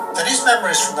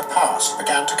memories from the past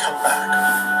began to come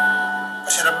back,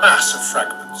 but in a mass of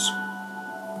fragments.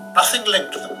 Nothing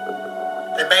linked them.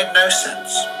 They made no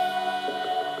sense.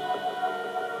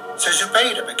 So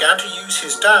Zubaydah began to use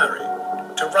his diary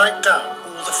to write down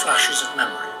all the flashes of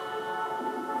memory,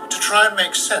 to try and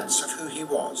make sense of who he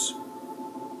was.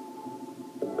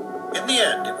 In the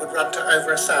end, it would run to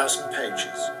over 1,000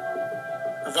 pages,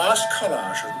 a vast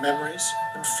collage of memories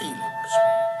and feelings,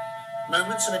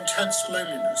 moments of intense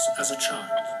loneliness as a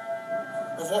child,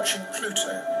 of watching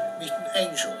Pluto meet an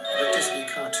angel in a Disney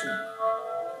cartoon,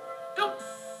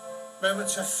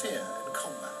 moments of fear in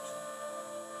combat,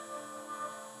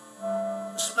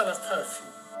 the smell of perfume,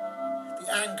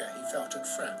 the anger he felt at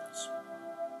friends,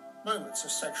 moments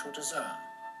of sexual desire,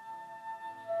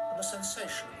 and a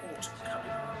sensation of autumn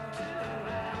coming on.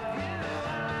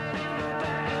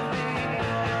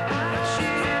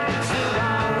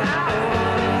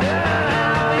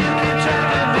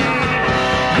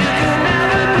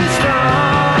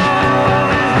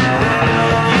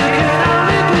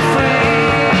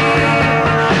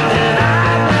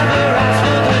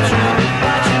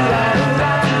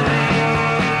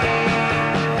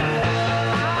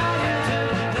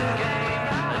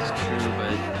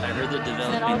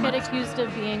 Accused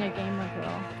of being a gamer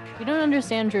girl. You don't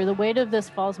understand, Drew. The weight of this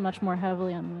falls much more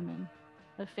heavily on women.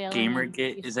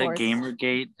 Gamergate? Is that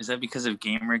Gamergate? Is that because of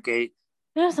Gamergate?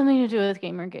 It has something to do with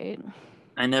Gamergate.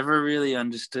 I never really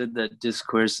understood that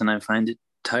discourse, and I find it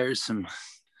tiresome.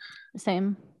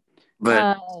 Same.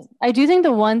 But I do think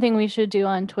the one thing we should do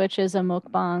on Twitch is a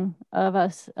mukbang of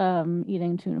us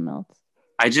eating tuna melts.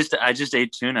 I just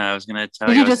ate tuna. I was gonna tell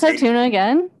you. Did you just have tuna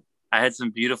again? I had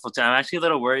some beautiful tuna. I'm actually a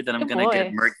little worried that I'm gonna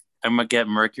get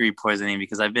mercury poisoning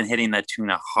because I've been hitting that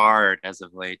tuna hard as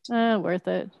of late. Worth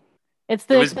it. It's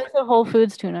the expensive Whole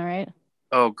Foods tuna, right?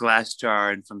 Oh, glass jar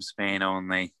and from Spain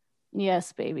only.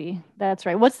 Yes, baby. That's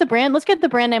right. What's the brand? Let's get the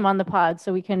brand name on the pod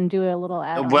so we can do a little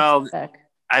ad. Well,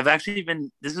 I've actually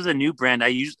been. This is a new brand. I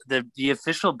use the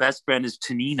official best brand is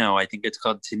Tonino. I think it's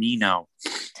called Tonino.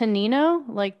 Tonino,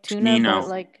 like tuna, but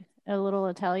like a little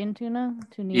Italian tuna.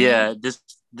 Tonino. Yeah.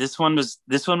 This one was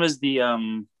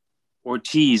the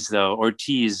Ortiz though.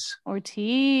 Ortiz.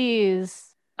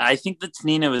 I think the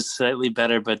Tonino was slightly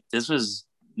better, but this was,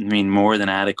 more than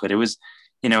adequate. It was,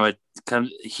 it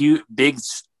comes huge,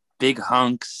 big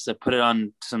hunks. I put it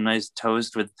on some nice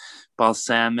toast with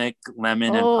balsamic,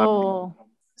 lemon, and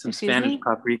some Spanish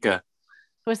paprika.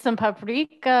 With some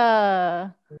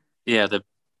paprika. Yeah, the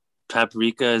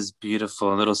paprika is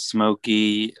beautiful. A little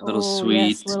smoky, a little sweet.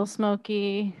 Yes, a little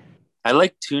smoky. I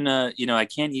like tuna. I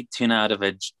can't eat tuna out of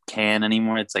a can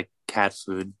anymore. It's like cat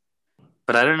food.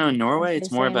 But I don't know. In Norway,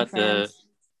 it's more about the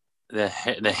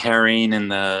herring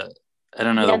and the the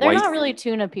they're white. Not really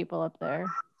tuna people up there.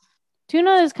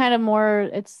 Tuna is kind of more.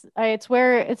 It's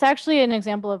where it's actually an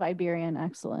example of Iberian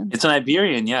excellence. It's an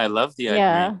Iberian, yeah. I love the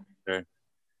Iberian. Sure.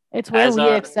 It's where we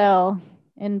excel,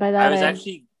 and by that I was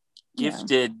actually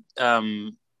gifted.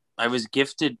 I was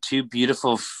gifted 2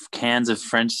 beautiful cans of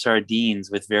French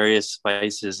sardines with various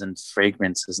spices and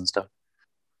fragrances and stuff.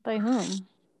 By whom?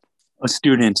 A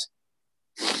student.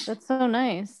 That's so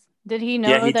nice. Did he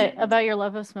know about your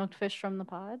love of smoked fish from the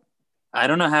pod? I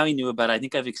don't know how he knew about it. I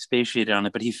think I've expatiated on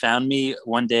it, but he found me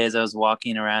one day as I was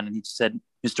walking around and he said,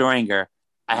 "Mr. Oringer,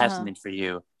 I have something for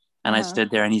you." And I stood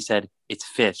there and he said, "It's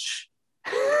fish."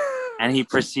 And he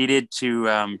proceeded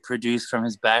to produce from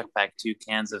his backpack 2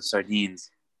 cans of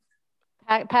sardines.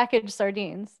 Packaged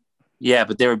sardines. Yeah,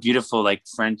 but they were beautiful, like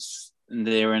French.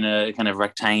 They were in a kind of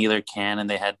rectangular can, and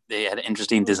they had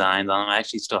interesting designs on them. I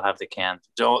actually still have the can.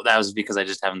 That was because I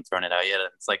just haven't thrown it out yet.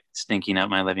 It's like stinking out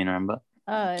my living room, but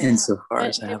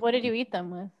what did you eat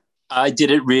them with? I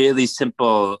did it really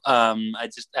simple. I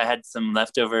had some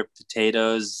leftover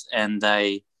potatoes, and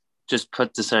I just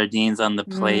put the sardines on the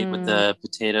plate with the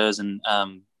potatoes, and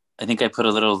I think I put a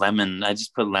little lemon. I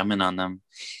just put lemon on them.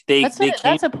 That's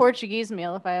a Portuguese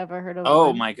meal if I ever heard of it.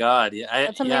 Oh my God. Yeah.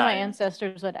 That's something my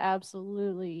ancestors would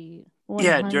absolutely 100%.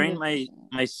 Yeah, during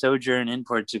my sojourn in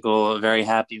Portugal, a very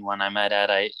happy one I might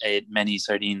add, I ate many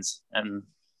sardines and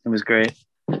it was great.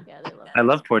 Yeah, they love it. I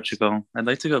love Portugal. I'd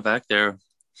like to go back there.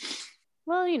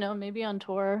 Well, maybe on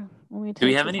tour. Do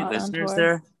we have any listeners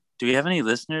there? Do we have any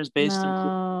listeners based in Portugal?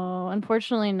 No,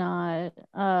 unfortunately not.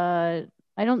 I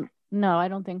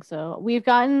don't think so. We've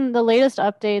gotten the latest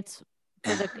updates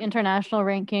for the international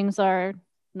rankings are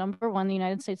number 1, the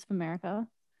United States of America.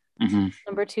 Mm-hmm.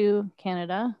 Number 2,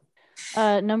 Canada.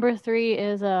 Number 3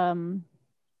 is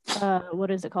what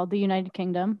is it called? The United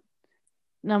Kingdom.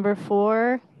 Number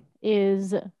 4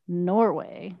 is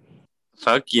Norway.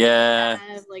 Fuck yeah.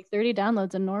 I have like 30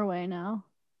 downloads in Norway now.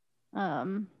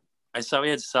 I saw we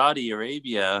had Saudi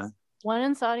Arabia. One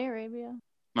in Saudi Arabia.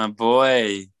 My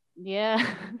boy. Yeah.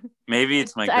 Maybe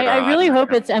it's my girl. I really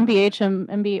hope it's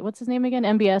MBH. What's his name again?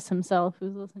 MBS himself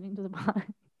who's listening to the pod.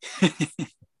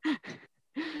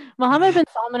 Mohammed bin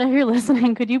Salman, if you're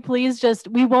listening, could you please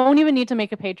we won't even need to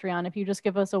make a Patreon if you just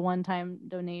give us a one-time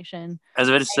donation. I was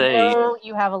about to say,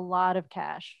 you have a lot of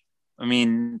cash. I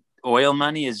mean, oil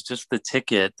money is just the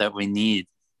ticket that we need.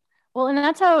 Well, and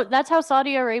that's how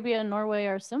Saudi Arabia and Norway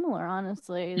are similar,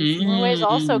 honestly. Norway is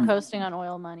also coasting on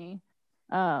oil money.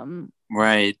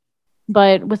 Right.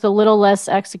 But with a little less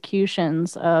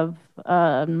executions of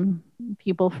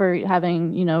people for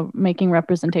having, making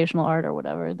representational art or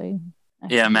whatever.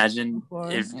 Imagine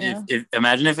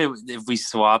if we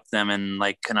swapped them and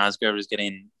like Knausgaard was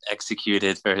getting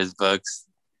executed for his books.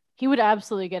 He would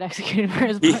absolutely get executed for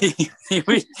his books.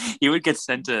 he would get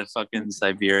sent to fucking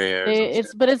Siberia.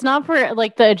 But it's not for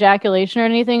like the ejaculation or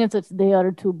anything. It's they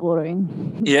are too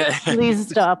boring. Yeah. Please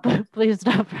stop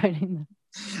writing them.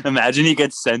 Imagine he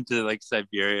gets sent to like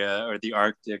Siberia or the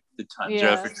Arctic, the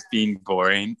tundra for just being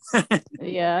boring.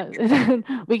 Yeah.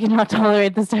 We cannot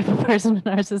tolerate this type of person in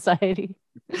our society.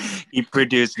 He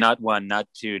produced not 1, not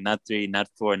 2, not 3, not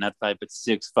 4, not 5, but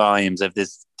 6 volumes of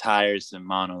this tiresome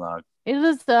monologue. It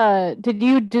was did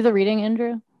you do the reading,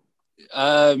 Andrew?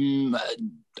 I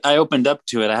opened up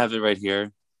to it. I have it right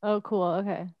here. Oh, cool.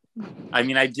 Okay. I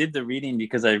mean, I did the reading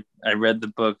because I read the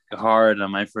book hard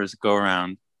on my first go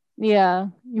around. Yeah,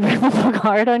 you read the book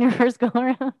hard on your first go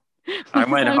around. I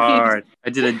went hard. I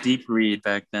did a deep read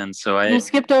back then, so you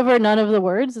skipped over none of the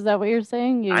words. Is that what you're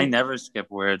saying? I never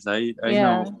skip words. I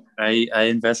know. I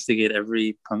investigate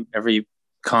every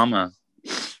comma.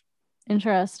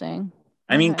 Interesting.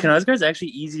 I mean, Knausgaard's actually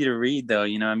easy to read, though.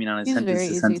 I mean, on a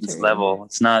sentence level,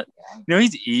 it's not.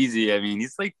 He's easy. I mean,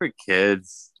 he's like for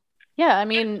kids. Yeah, I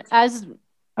mean, as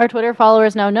our Twitter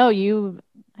followers now know, you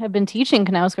have been teaching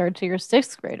Knausgaard to your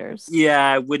 6th graders. Yeah,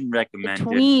 I wouldn't recommend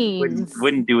it.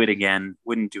 Wouldn't do it again.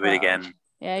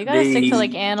 Yeah, you gotta stick to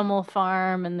like Animal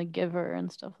Farm and The Giver and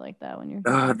stuff like that when you're.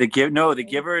 The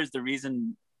Giver is the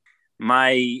reason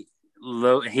my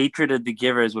hatred of The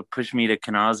Giver is what pushed me to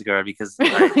Knausgaard because.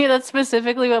 Really, that's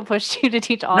specifically what pushed you to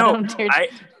teach Autumn. No,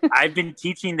 I've been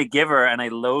teaching The Giver and I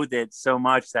loathed it so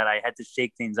much that I had to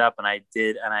shake things up, and I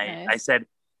did, and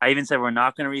I even said, we're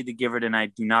not going to read The Giver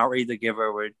tonight. Do not read The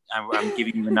Giver. I'm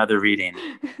giving you another reading.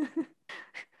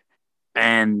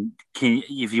 And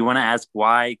if you want to ask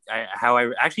why, how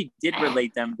I actually did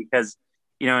relate them, because,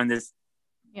 in this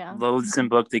loathsome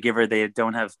book, The Giver, they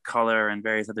don't have color and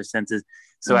various other senses.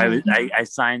 So I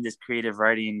signed this creative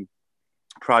writing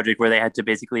project where they had to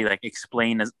basically like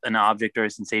explain an object or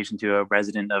a sensation to a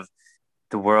resident of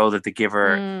the world of The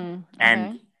Giver.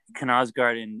 And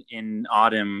Knausgaard in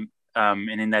Autumn, and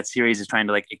in that series is trying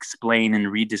to like explain and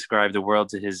redescribe the world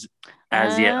to his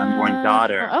as yet unborn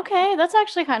daughter. Okay, that's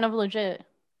actually kind of legit.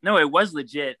 No, it was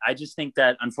legit. I just think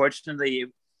that unfortunately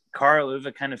Karl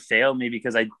Ove kind of failed me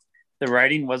because the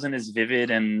writing wasn't as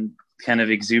vivid and kind of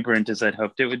exuberant as I'd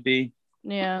hoped it would be.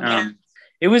 Yeah.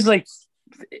 It was like,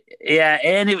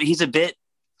 and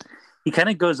he kind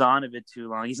of goes on a bit too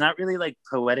long. He's not really like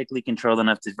poetically controlled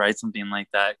enough to write something like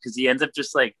that because he ends up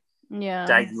just like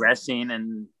digressing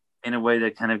and in a way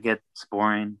that kind of gets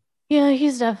boring. Yeah,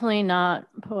 he's definitely not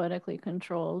poetically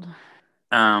controlled.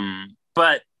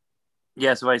 But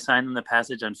yeah, so I signed them the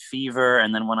passage on Fever,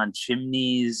 and then one on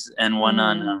Chimneys, and one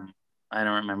on I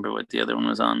don't remember what the other one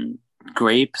was on,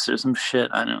 grapes or some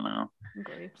shit. I don't know.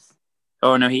 Grapes.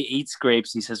 Oh no, he eats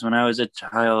grapes. He says, when I was a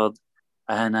child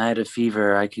and I had a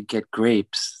fever, I could get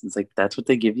grapes. It's like, that's what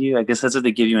they give you? I guess that's what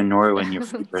they give you in Norway when you're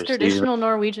It's traditional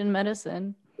Norwegian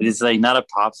medicine. It's like not a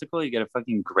popsicle, you get a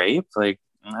fucking grape. Like,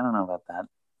 I don't know about that.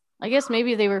 I guess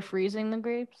maybe they were freezing the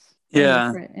grapes.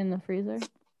 Yeah. In the freezer.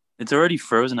 It's already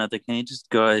frozen out there. Can you just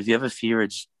go, if you have a fever,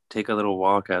 just take a little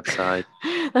walk outside.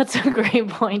 That's a great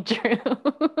point, Drew.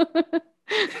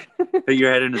 Put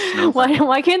your head in a snow.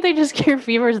 Why can't they just cure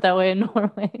fevers that way in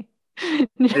Norway?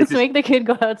 just make the kid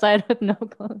go outside with no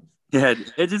clothes. Yeah,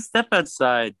 just step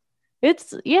outside.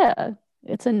 It's a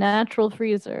natural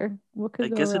freezer. What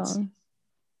could go wrong?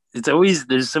 It's always,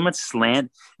 there's so much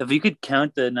slant. If you could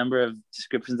count the number of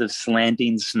descriptions of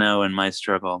slanting snow in my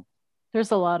struggle,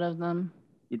 there's a lot of them.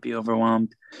 You'd be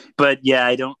overwhelmed. But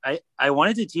yeah, I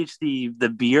wanted to teach the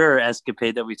beer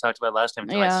escapade that we talked about last time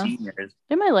to my seniors.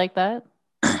 They might like that.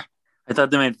 I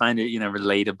thought they might find it,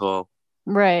 relatable.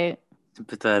 Right.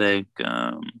 Pathetic.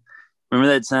 Remember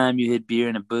that time you hid beer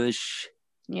in a bush?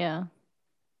 Yeah.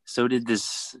 So did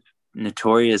this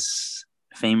notorious,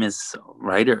 famous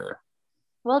writer.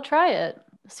 Well, try it.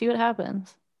 See what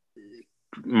happens.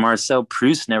 Marcel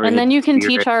Proust never. And then you can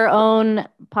teach our own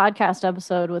podcast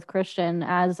episode with Christian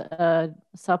as a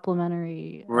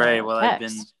supplementary. Right. Well, I've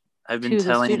been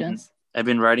telling students. I've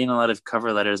been writing a lot of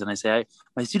cover letters, and I say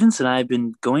my students and I have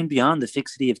been going beyond the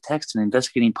fixity of text and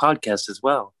investigating podcasts as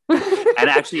well. And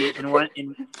actually, in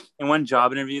one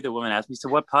job interview, the woman asked me, "So,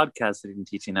 what podcast have you been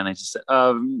teaching?" And I just said,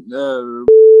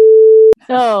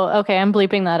 Oh, okay. I'm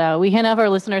bleeping that out. We can have our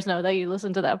listeners know that you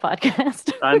listen to that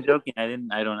podcast. I'm joking.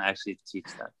 I don't actually teach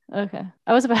that. Okay.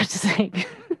 I was about to say.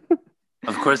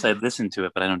 Of course, I listen to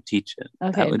it, but I don't teach it.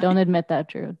 Okay. Don't admit that,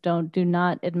 Drew. Do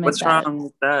not admit What's that. What's wrong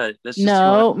with that?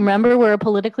 No, remember, we're a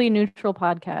politically neutral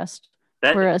podcast.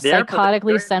 We're a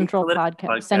psychotically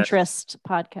centrist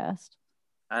podcast.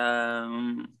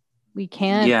 We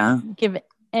can't give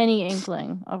any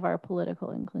inkling of our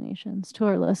political inclinations to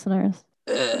our listeners.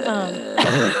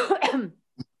 I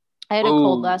had a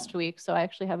cold last week, so I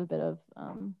actually have a bit of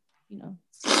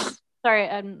sorry,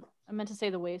 I meant to say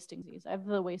the wasting disease. I have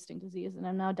the wasting disease, and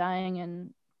I'm now dying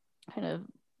in kind of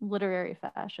literary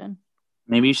fashion.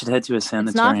 Maybe you should head to a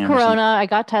sanitarium. It's not corona. I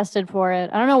got tested for it.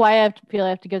 I don't know why I have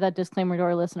to give that disclaimer to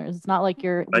our listeners. It's not like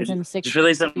you're within 6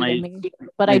 feet of me,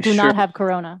 but I do not have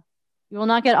corona. You will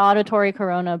not get auditory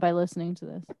corona by listening to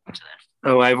this.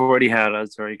 Oh, I've already had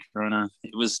auditory corona.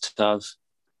 It was tough.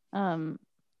 So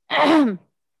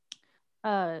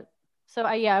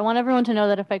I want everyone to know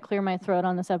that if I clear my throat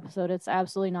on this episode, it's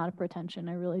absolutely not a pretension.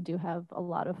 I really do have a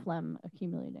lot of phlegm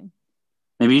accumulating.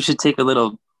 Maybe you should take a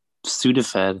little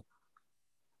Sudafed.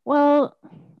 Well,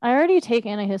 I already take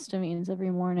antihistamines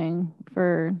every morning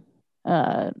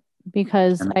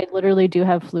because I literally do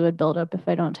have fluid buildup if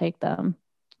I don't take them.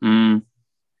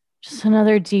 Just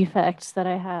another defect that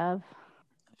I have.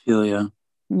 I feel you.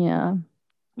 Yeah.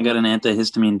 I got an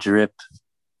antihistamine drip.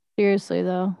 Seriously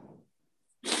though,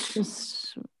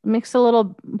 just put a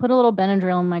little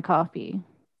Benadryl in my coffee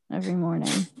every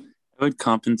morning. I would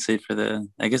compensate for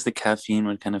I guess the caffeine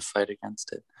would kind of fight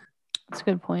against it. That's a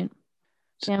good point.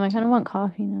 Damn, I kind of want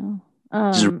coffee now.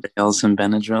 Just rail some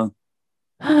Benadryl.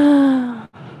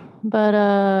 But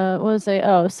what was I?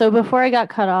 Oh, so before I got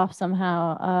cut off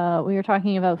somehow, we were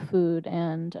talking about food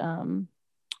and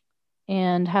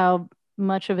how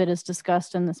much of it is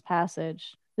discussed in this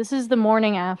passage. This is the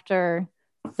morning after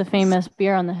the famous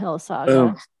Beer on the Hill saga.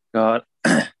 Oh God.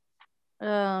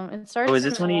 It starts. Is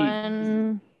this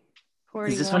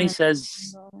when he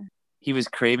says he was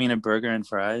craving a burger and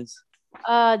fries?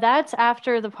 That's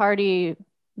after the party,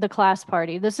 the class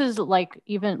party. This is like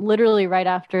even literally right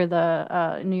after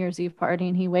the New Year's Eve party,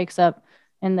 and he wakes up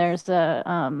and there's the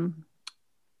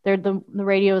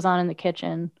radio is on in the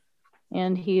kitchen,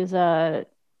 and he's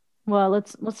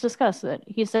let's discuss it.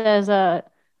 He says,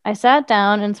 I sat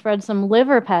down and spread some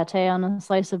liver pate on a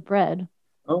slice of bread.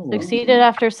 Succeeded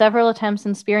after several attempts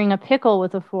in spearing a pickle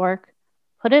with a fork,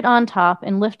 put it on top,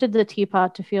 and lifted the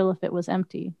teapot to feel if it was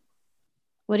empty.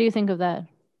 What do you think of that?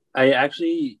 I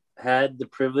actually had the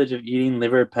privilege of eating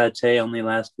liver pate only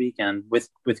last weekend with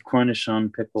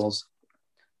Cornichon pickles.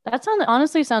 That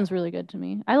honestly sounds really good to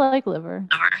me. I like liver.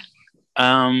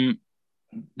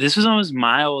 This was almost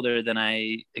milder than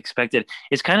I expected.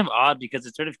 It's kind of odd because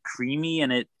it's sort of creamy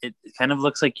and it kind of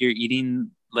looks like you're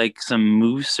eating like some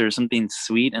mousse or something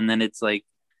sweet, and then it's like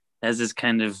has this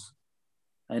kind of,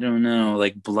 I don't know,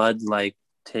 like blood-like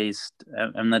taste.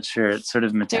 I'm not sure. It's sort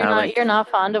of metallic. You're not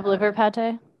fond of liver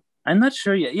pate? I'm not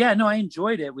sure yet. Yeah, no, I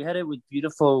enjoyed it. We had it with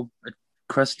beautiful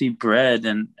crusty bread,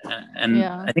 and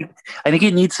yeah. I think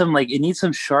it needs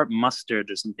some sharp mustard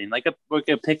or something, like a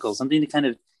pickle, something to kind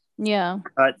of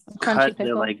cut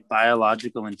the like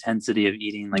biological intensity of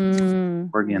eating like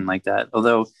organ like that.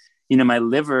 Although, my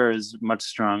liver is much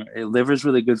strong. Liver is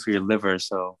really good for your liver.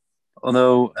 So,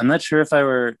 although I'm not sure if I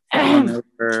were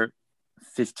over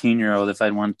 15-year-old, if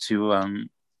I'd want to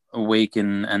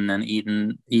awaken and then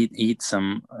eat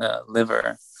some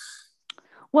liver.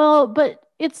 Well, but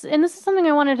and this is something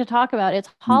I wanted to talk about. It's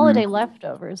holiday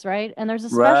leftovers, right? And there's a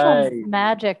special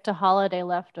magic to holiday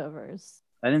leftovers.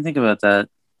 I didn't think about that.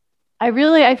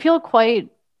 I feel quite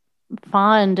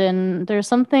fond, and there's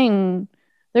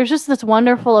just this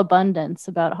wonderful abundance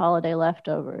about holiday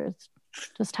leftovers.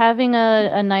 Just having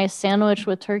a nice sandwich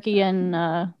with turkey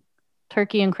and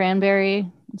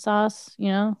cranberry sauce,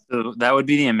 So that would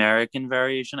be the American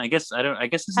variation. I guess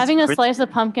this having a slice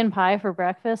of pumpkin pie for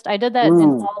breakfast. I did that in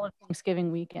all of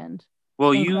Thanksgiving weekend.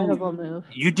 Well,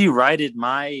 you derided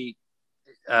my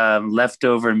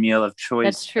leftover meal of choice.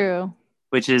 That's true.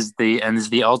 Which is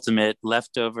the ultimate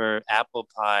leftover apple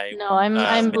pie. No,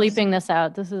 I'm bleeping this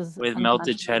out. This is with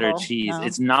melted cheddar cheese. No.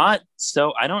 It's not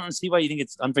so. I don't see why you think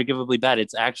it's unforgivably bad.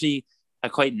 It's actually a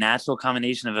quite natural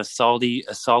combination of a salty,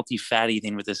 fatty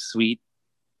thing with a sweet,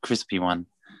 crispy one.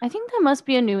 I think that must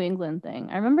be a New England thing.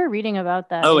 I remember reading about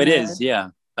that. Oh, it is, yeah.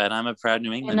 But I'm a proud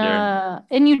New Englander.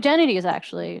 In Eugenides,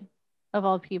 actually, of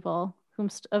all people,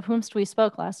 of whomst we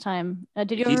spoke last time.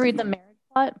 Did you ever read the marriage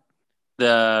plot?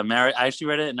 I actually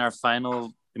read it in our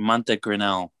final month at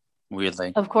Grinnell,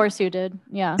 weirdly. Of course you did,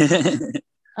 yeah.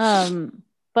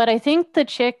 But I think the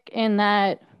chick in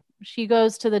that, she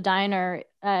goes to the diner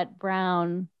at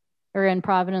Brown or in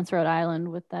Providence, Rhode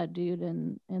Island with that dude,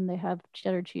 and they have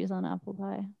cheddar cheese on apple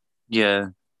pie. Yeah.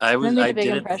 That made a big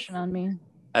impression on me.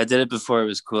 I did it before it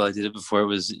was cool. I did it before it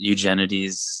was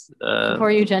Eugenides.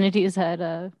 Before Eugenides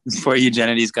had before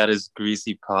Eugenides got his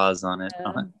greasy paws on it.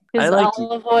 Yeah.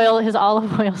 His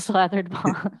olive oil slathered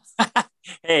paws.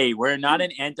 Hey, we're not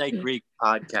an anti-Greek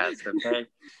podcast, okay?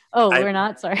 We're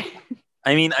not. Sorry.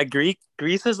 I mean,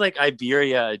 Greece is like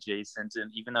Iberia adjacent,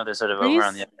 and even though they're sort of over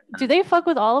on the other end. Do they fuck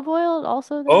with olive oil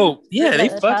also? Oh yeah, they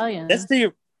fuck. That's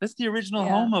the original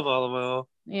home of olive oil.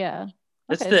 Yeah.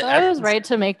 Okay, so I was right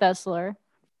to make that slur.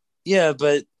 Yeah,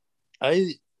 but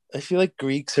I feel like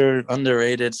Greeks are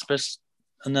underrated, especially.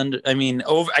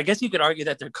 I guess you could argue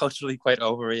that they're culturally quite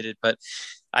overrated, but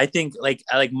I think like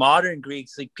modern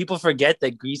Greeks, like people forget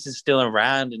that Greece is still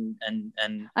around and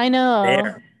I know.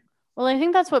 There. Well, I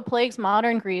think that's what plagues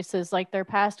modern Greece is like their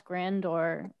past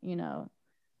grandeur, you know.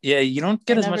 Yeah, you don't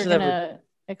get as much of that.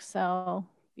 Excel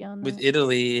beyond with that.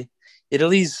 Italy.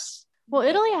 Italy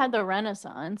had the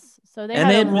Renaissance, so they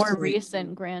had a more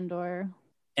recent grandeur.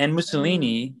 And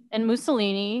Mussolini.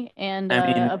 And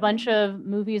a bunch of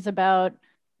movies about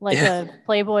like a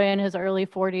playboy in his early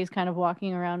 40s kind of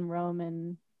walking around Rome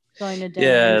and going to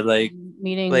dinner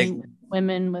meeting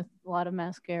women with a lot of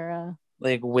mascara.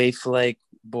 Like waif-like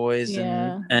boys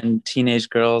and teenage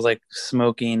girls like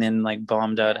smoking in like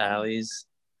bombed out alleys.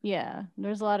 Yeah,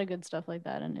 there's a lot of good stuff like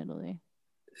that in Italy.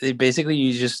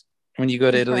 When you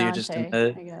go to Italy, you're just in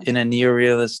a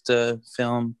neorealist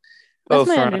film. That's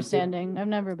my understanding. I've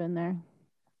never been there.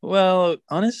 Well,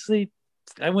 honestly,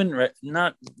 I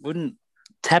wouldn't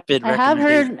tepid. I have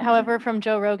heard, however, from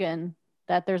Joe Rogan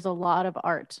that there's a lot of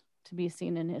art to be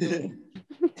seen in Italy.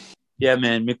 Yeah,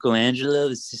 man, Michelangelo,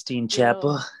 the Sistine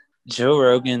Chapel. Joe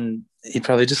Rogan, he'd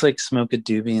probably just like smoke a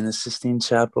doobie in the Sistine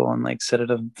Chapel and like set it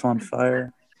up on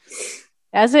fire.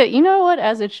 As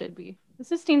it should be. The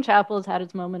Sistine Chapel has had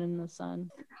its moment in the sun.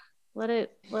 Let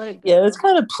it go. Yeah, it's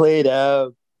kind of played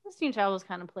out. Sistine Chapel is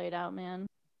kind of played out, man.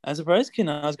 I'm surprised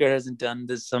Knausgaard hasn't done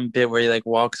some bit where he like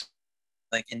walks,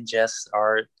 like ingests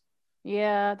art.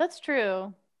 Yeah, that's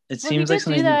true. It seems like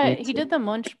something he did the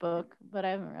Munch book, but I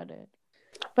haven't read it.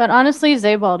 But honestly,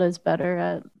 Sebald is better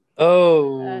at.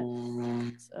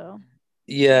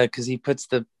 Yeah, because he puts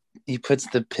the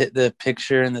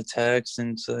picture in the text,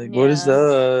 and it's like, what is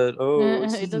that? Oh,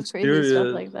 he does crazy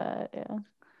stuff like that. Yeah,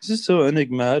 this is so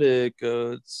enigmatic.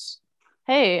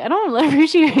 Hey, I don't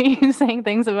appreciate you saying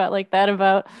things about like that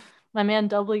about my man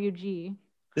WG.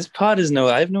 This pod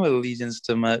I have no allegiance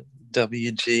to my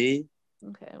WG.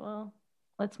 Okay, well,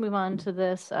 let's move on to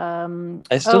this. He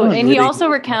also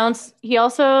recounts.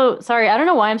 Sorry, I don't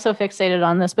know why I'm so fixated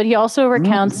on this, but he also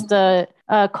recounts the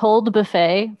cold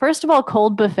buffet. First of all,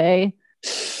 cold buffet,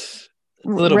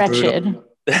 wretched.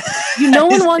 No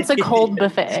one wants a cold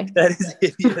buffet. That is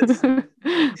hideous.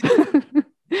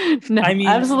 No, I mean,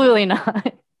 absolutely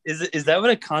not. Is that what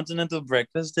a continental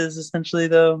breakfast is essentially,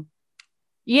 though?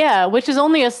 Yeah, which is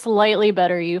only a slightly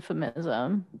better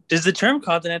euphemism. Does the term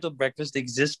continental breakfast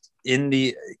exist in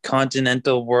the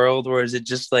continental world, or is it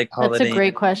just like Holiday Inn? That's a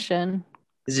great question.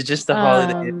 Is it just the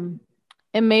Holiday Inn?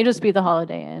 It may just be the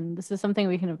Holiday Inn. This is something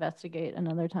we can investigate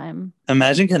another time.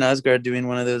 Imagine Knausgaard doing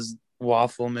one of those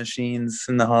waffle machines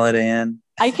in the Holiday Inn.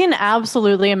 I can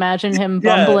absolutely imagine him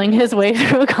bumbling his way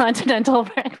through a continental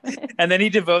breakfast. And then he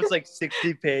devotes like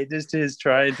 60 pages to his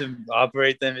trying to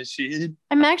operate the machine.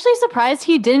 I'm actually surprised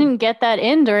he didn't get that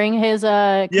in during his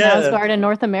Knausgaard in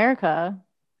North America.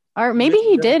 Or maybe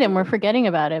he did and we're forgetting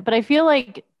about it. But I feel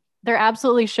like there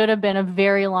absolutely should have been a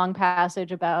very long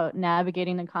passage about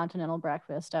navigating the continental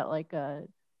breakfast at like a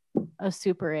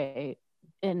Super 8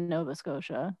 in Nova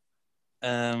Scotia.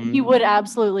 He would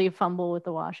absolutely fumble with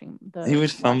the waffle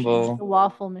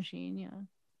machine. Yeah.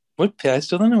 I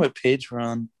still don't know what page we're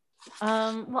on.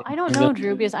 Well, I don't know,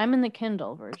 Drew, because I'm in the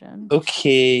Kindle version.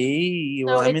 Okay.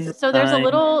 So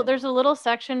there's a little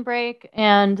section break,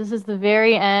 and this is the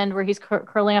very end where he's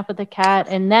curling up with the cat,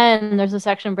 and then there's a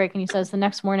section break, and he says, "The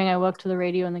next morning, I woke to the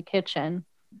radio in the kitchen."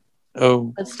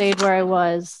 Oh. That stayed where I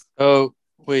was. Oh,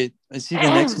 wait. I see the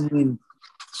next morning.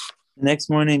 Next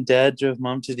morning, Dad drove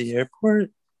Mom to the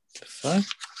airport. The fuck?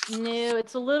 No,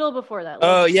 it's a little before that.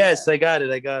 Oh, yes, I got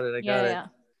it. I got it. Yeah.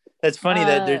 That's funny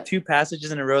that there are two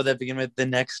passages in a row that begin with the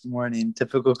next morning.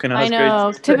 Typical Knausgaard. I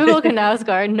know. Typical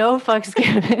Knausgaard. No fucks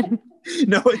given.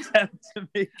 No attempt to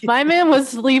make it. My man was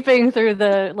sleeping through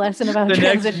the lesson about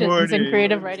transitions in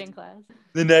creative writing class.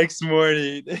 The next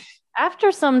morning.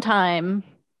 After some time,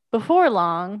 before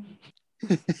long.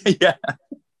 Yeah.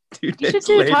 You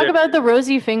should talk about the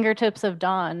rosy fingertips of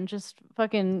dawn. Just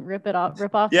fucking rip off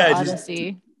the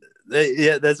Odyssey.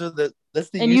 That's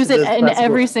the and use it in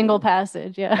every single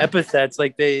passage. Yeah, epithets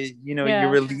like they, you're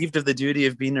relieved of the duty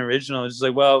of being original. It's just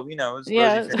like, well, it's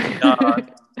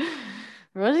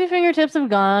rosy fingertips have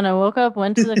gone. I woke up,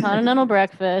 went to the continental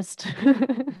breakfast.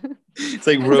 It's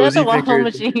like rosy at the waffle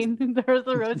machine. There was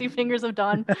the rosy fingers of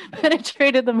dawn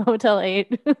penetrated the Motel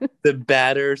 8. The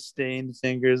batter-stained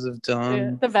fingers of dawn.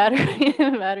 Yeah, the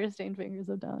batter-stained fingers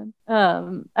of dawn.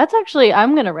 That's actually,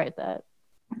 I'm gonna write that.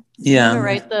 Yeah. I'm gonna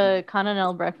write the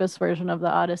continental breakfast version of the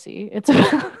Odyssey. It's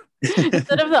about,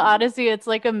 instead of the Odyssey, it's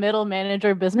like a middle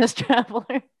manager business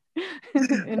traveler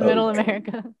in Middle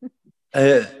America.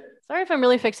 Sorry if I'm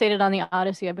really fixated on the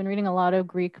Odyssey. I've been reading a lot of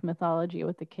Greek mythology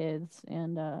with the kids,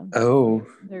 and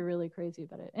they're really crazy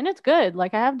about it. And it's good.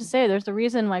 Like, I have to say, there's a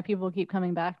reason why people keep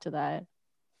coming back to that.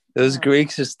 Those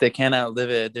Greeks they can't outlive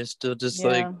it. They're still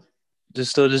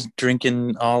just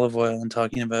drinking olive oil and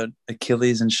talking about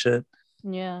Achilles and shit.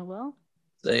 Yeah, well,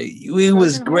 we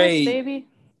was great, baby.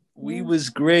 We was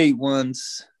great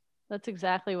once. That's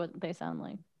exactly what they sound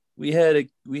like. We had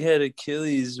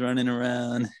Achilles running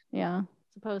around. Yeah.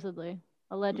 Supposedly,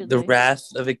 allegedly. The Wrath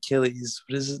of Achilles.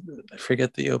 What is it? I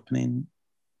forget the opening.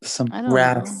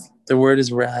 Wrath. Know. The word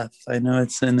is wrath. I know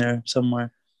it's in there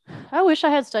somewhere. I wish I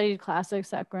had studied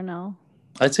classics at Grinnell.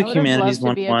 I took humanities 1-1.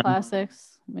 To be a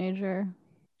classics major.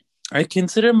 I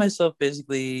consider myself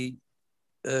basically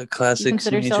a classics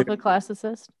major. You consider yourself a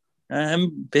classicist?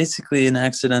 I'm basically an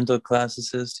accidental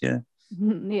classicist, yeah.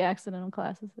 The accidental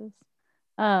classicist.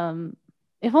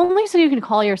 If only so you can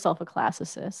call yourself a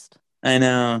classicist. I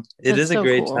know. It is a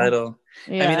great cool. title.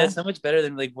 Yeah. I mean, that's so much better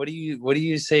than like, what do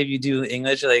you say if you do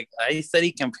English? Like, I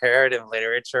study comparative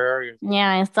literature.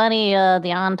 Yeah, I study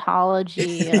the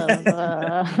ontology of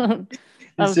the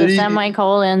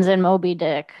semicolons in Moby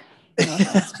Dick.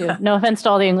 No offense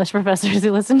to all the English professors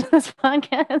who listen to this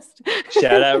podcast.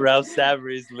 Shout out Ralph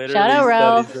Sabries. Shout out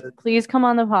Ralph. Please come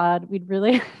on the pod. We'd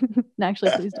really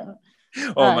actually please don't.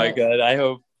 Oh my God. I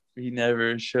hope he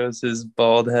never shows his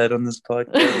bald head on this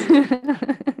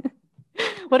podcast.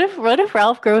 What if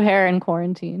Ralph grew hair in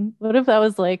quarantine? What if that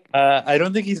was like? I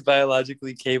don't think he's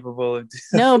biologically capable of.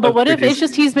 No, but what if it's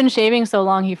just he's been shaving so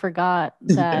long he forgot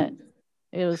that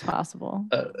it was possible?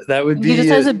 That would be. He just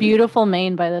has a beautiful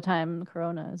mane by the time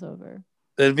Corona is over.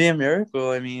 That'd be a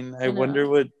miracle. I mean, I wonder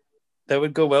what that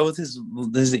would go well with his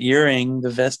earring,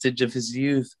 the vestige of his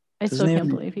youth. I still can't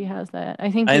believe he has that.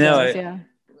 I think he does. Yeah.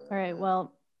 All right.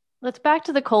 Well. Let's back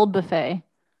to the cold buffet.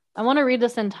 I want to read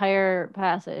this entire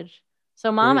passage.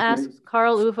 So Mom asks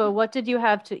Karl Uffe, what did you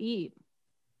have to eat?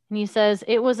 And he says,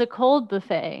 it was a cold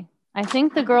buffet. I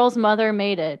think the girl's mother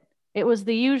made it. It was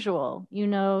the usual,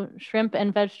 shrimp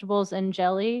and vegetables and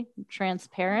jelly,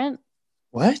 transparent.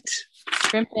 What?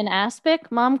 Shrimp and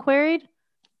aspic, Mom queried.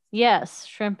 Yes,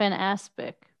 shrimp and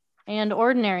aspic. And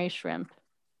ordinary shrimp.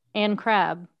 And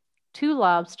crab. 2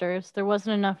 lobsters. There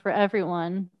wasn't enough for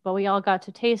everyone, but we all got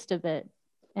to taste of it.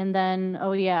 And then,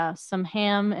 some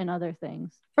ham and other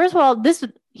things. First of all,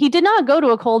 he did not go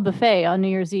to a cold buffet on New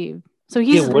Year's Eve. So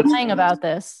he's lying about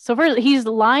this. So first, he's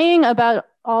lying about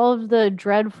all of the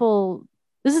dreadful...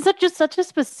 This is such a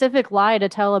specific lie to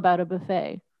tell about a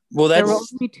buffet. Well, there were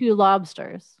only 2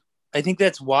 lobsters. I think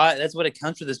that's what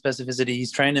accounts for the specificity.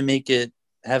 He's trying to make it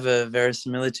have a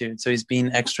verisimilitude. So he's being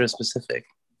extra specific.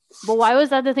 But why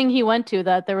was that the thing he went to,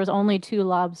 that there was only 2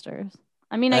 lobsters?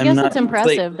 I mean, I guess it's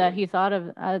impressive that he thought of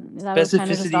that.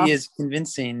 Specificity is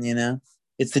convincing,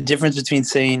 It's the difference between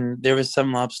saying there was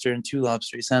some lobster and 2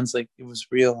 lobsters. It sounds like it was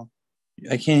real.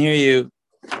 I can't hear you.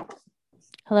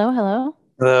 Hello?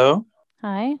 Hello?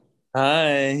 Hi.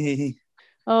 Hi.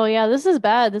 Oh, yeah, this is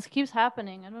bad. This keeps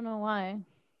happening. I don't know why.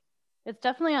 It's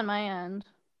definitely on my end.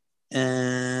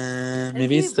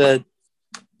 Maybe it's that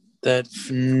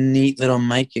neat little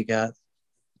mic you got.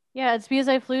 Yeah, it's because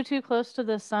I flew too close to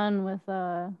the sun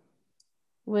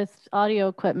with audio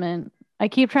equipment. I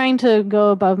keep trying to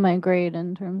go above my grade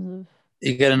in terms of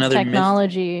you got another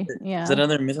technology. Myth? Yeah, is that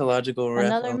another mythological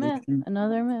reference?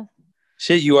 Another myth.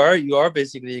 Shit, you are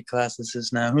basically a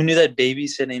classicist now. Who knew that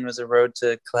babysitting was a road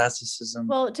to classicism?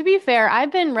 Well, to be fair,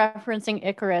 I've been referencing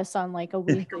Icarus on like a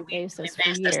weekly basis for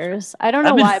years. I don't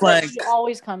know why, but he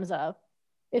always comes up.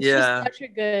 It's just such a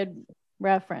good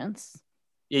reference.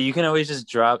 Yeah, you can always just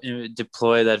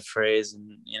deploy that phrase,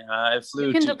 and I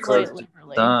flew too close to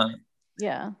the sun.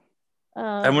 Yeah.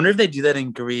 I wonder if they do that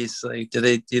in Greece. Like, do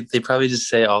they probably just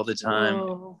say all the time?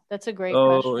 Oh, that's a great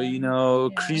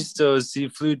question. Christos, he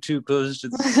flew too close to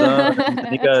the sun.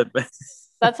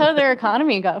 That's how their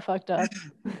economy got fucked up.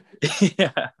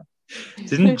 Yeah.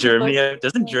 Doesn't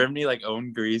Germany like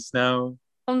own Greece now?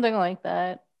 Something like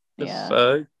that. The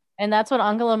fuck? And that's what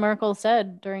Angela Merkel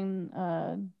said during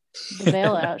the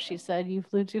bailout. She said, "You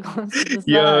flew too close to the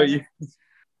sun."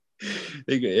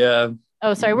 Yeah.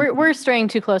 Oh, sorry. We're straying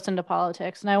too close into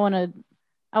politics, and I want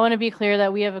to be clear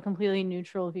that we have a completely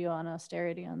neutral view on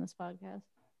austerity on this podcast.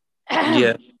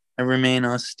 Yeah, I remain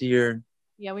austere.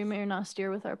 Yeah, we remain austere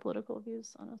with our political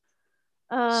views on it.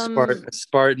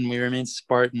 Spartan. We remain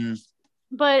Spartan.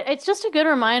 But it's just a good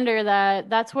reminder that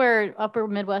that's where upper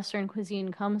Midwestern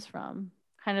cuisine comes from.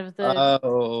 Kind of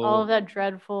all of that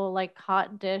dreadful like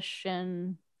hot dish,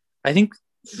 and I think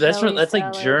that's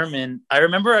like German. I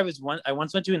remember I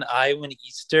once went to an Iowan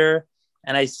Easter,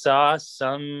 and I saw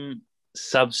some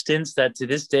substance that to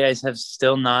this day I have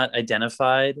still not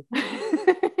identified.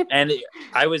 And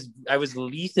I was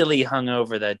lethally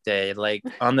hungover that day, like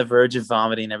on the verge of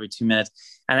vomiting every 2 minutes.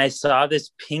 And I saw this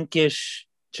pinkish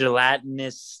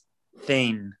gelatinous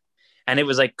thing, and it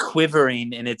was like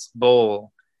quivering in its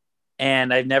bowl.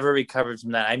 And I've never recovered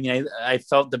from that. I mean, I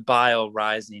felt the bile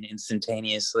rising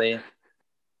instantaneously.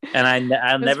 And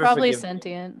I'll never probably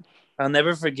sentient. I'll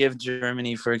never forgive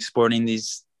Germany for exporting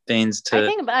these things to.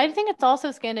 I think it's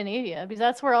also Scandinavia, because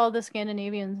that's where all the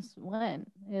Scandinavians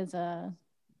went. Is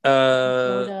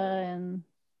Minnesota and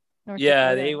North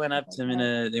Dakota. They went up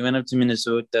to they went up to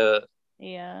Minnesota.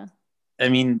 Yeah. I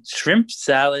mean, shrimp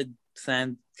salad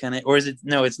kind of, or is it?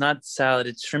 No, it's not salad.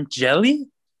 It's shrimp jelly.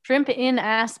 Shrimp in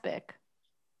aspic.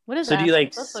 What is that? So do you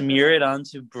like smear it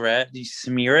onto bread? Do you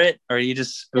smear it, or do you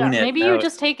just spoon it? Maybe you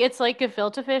just take, it's like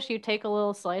gefilte fish. You take a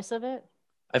little slice of it.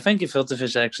 I find gefilte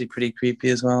fish actually pretty creepy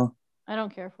as well. I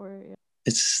don't care for it.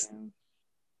 It's.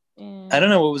 I don't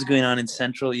know what was going on in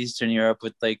Central Eastern Europe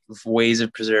with like ways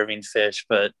of preserving fish,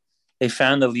 but they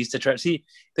found the least attractive. See,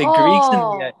 the Greeks and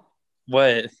the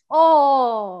what?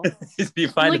 Oh, you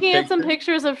find looking at some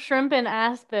pictures of shrimp in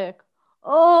aspic.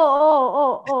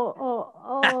 Oh.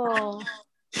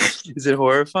 Is it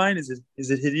horrifying? Is it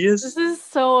hideous? This is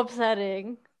so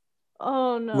upsetting.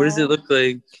 Oh no. What does it look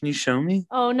like? Can you show me?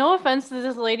 Oh, no offense to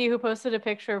this lady who posted a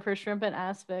picture of her shrimp in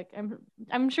aspic.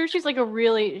 I'm sure she's like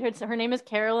her name is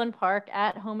Carolyn Park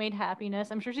at Homemade Happiness.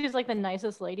 I'm sure she's like the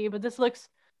nicest lady, but this looks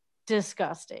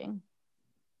disgusting.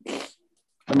 But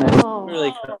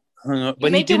you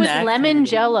make it with lemon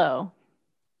jello,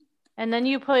 and then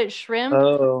you put shrimp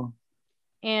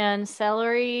and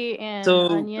celery and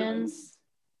onions.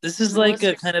 This is like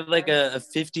a kind of like a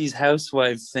 50s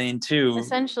housewife thing too.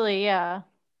 Essentially, yeah.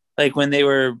 Like when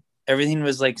everything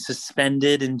was like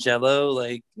suspended in jello,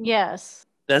 like. Yes.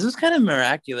 That was kind of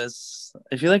miraculous.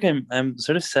 I feel like I'm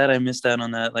sort of sad I missed out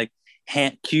on that. Like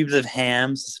cubes of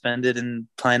ham suspended in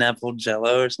pineapple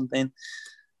jello or something.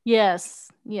 Yes.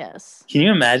 Can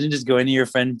you imagine just going to your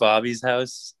friend Bobby's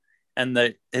house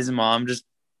and his mom just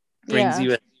brings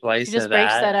you a slice of that? She just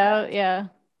breaks that out, yeah.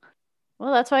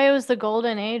 Well, that's why it was the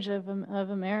golden age of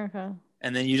America.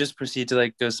 And then you just proceed to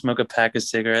like go smoke a pack of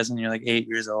cigarettes, and you're like 8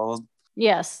 years old.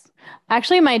 Yes.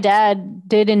 Actually, my dad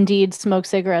did indeed smoke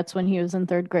cigarettes when he was in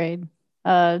 3rd grade.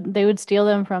 They would steal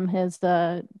them from his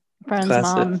friend's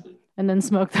mom and then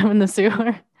smoke them in the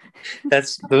sewer.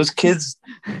 Those kids,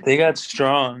 they got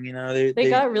strong, you know.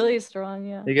 They got really strong,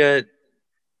 yeah. They got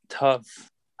tough.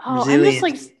 Oh,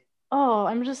 resilient.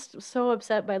 I'm just so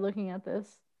upset by looking at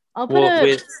this. I'll put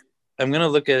wait. I'm going to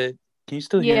look at it. Can you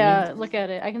still hear me? Yeah, look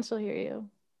at it. I can still hear you.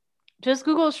 Just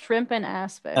Google shrimp and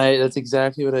aspic. That's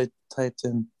exactly what I typed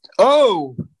in.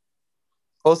 Oh!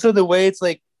 Also, the way it's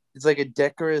like a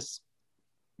decorous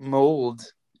mold.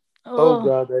 Oh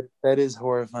God, that is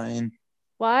horrifying.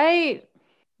 Why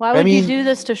would you do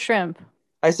this to shrimp?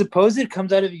 I suppose it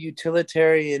comes out of a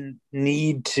utilitarian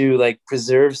need to like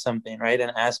preserve something, right?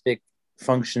 An aspic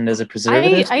functioned as a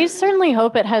preservative. I certainly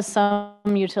hope it has some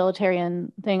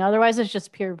utilitarian thing. Otherwise, it's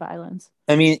just pure violence.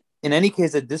 I mean, in any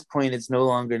case, at this point, it's no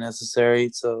longer necessary.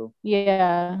 So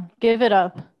yeah, give it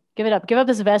up. Give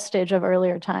this vestige of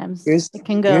earlier times. It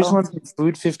can go. Here's one from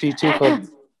Food 52 called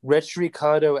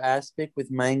Retricado Aspic with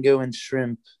mango and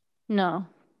shrimp. No,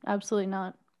 absolutely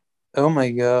not. Oh my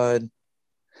God.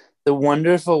 The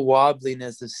wonderful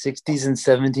wobbliness of 60s and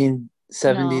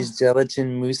 1770s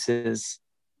gelatin mousses.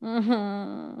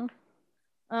 Mm-hmm.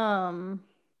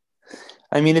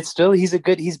 I mean,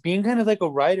 he's being kind of like a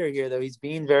writer here, though. He's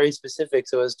being very specific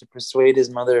so as to persuade his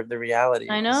mother of the reality.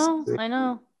 I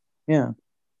know. Yeah.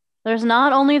 There's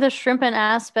not only the shrimp and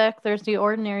aspic, there's the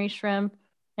ordinary shrimp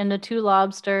and the 2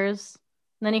 lobsters.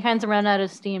 And then he kind of ran out of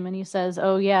steam and he says,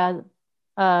 oh, yeah,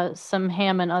 some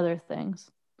ham and other things.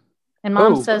 And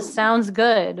Mom says, sounds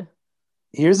good.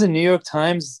 Here's a New York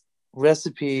Times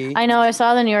recipe. I know, I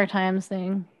saw the New York Times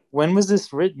thing. When was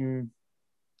this written?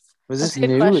 Was this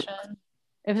new? Question.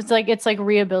 If it's like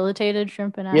rehabilitated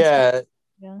shrimp and aspic.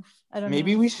 Yeah. I don't know.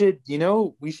 Maybe we should,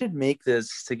 we should make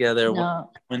this together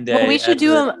one day. Well, we should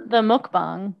do the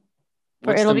mukbang.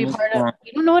 It'll be part of.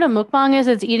 You don't know what a mukbang is?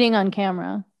 It's eating on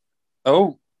camera.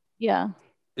 Oh. Yeah.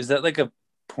 Is that like a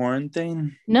porn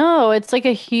thing? No, it's like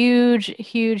a huge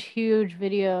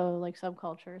video like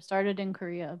subculture. It started in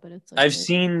Korea, but it's like I've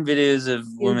seen videos of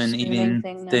women eating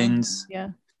things. Yeah.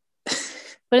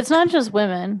 But it's not just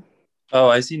women. Oh,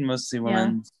 I've seen mostly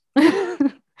women. Yeah.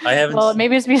 I haven't. Well,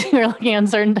 maybe it's because you're looking on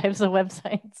certain types of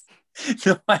websites.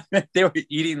 No, I meant they were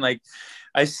eating like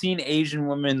I've seen Asian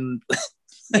women.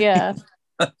 Yeah.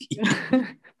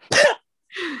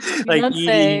 like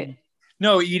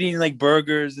eating like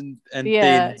burgers and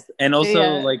things, and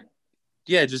also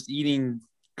just eating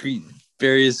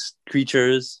various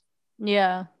creatures.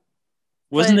 Yeah.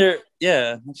 Wasn't there?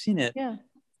 Yeah, I've seen it. Yeah.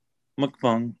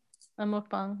 Mukbang. A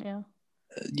mukbang, yeah.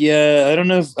 Yeah, I don't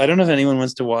know if anyone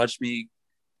wants to watch me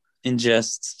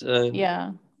ingest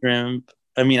shrimp.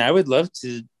 I mean, I would love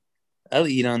to. I'll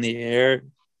eat on the air.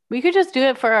 We could just do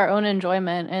it for our own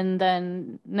enjoyment and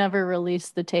then never release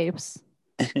the tapes.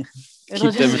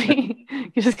 It'll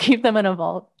just keep them in a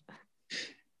vault.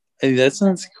 Hey, that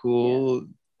sounds cool.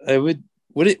 Yeah. I would.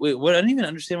 What I don't even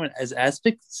understand what as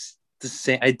aspects the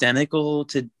same identical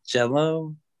to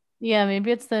Jello. Yeah,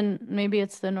 maybe it's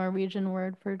the Norwegian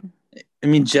word for. I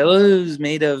mean, Jello is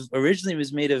originally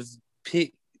made of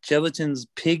pig gelatin's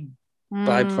pig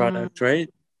byproduct, right?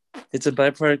 It's a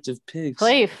byproduct of pigs.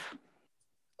 Claif.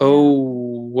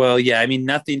 Oh well, yeah. I mean,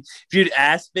 nothing. If you'd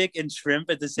aspic and shrimp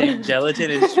at the same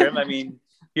gelatin and shrimp, I mean,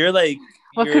 you're like.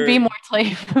 What could be more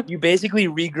claif? You basically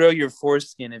regrow your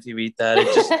foreskin if you eat that.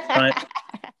 It's just.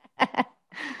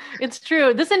 It's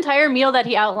true. This entire meal that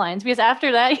he outlines, because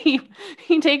after that he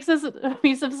takes a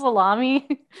piece of salami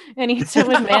and eats it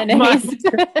with mayonnaise.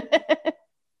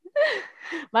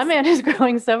 My man is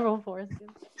growing several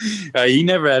foreskins. He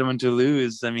never had one to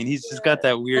lose. I mean, he's just got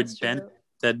that weird bent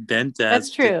ass. That's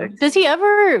true.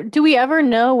 Do we ever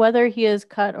know whether he is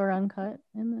cut or uncut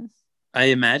in this? I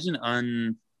imagine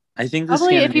I think this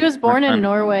probably if he was born in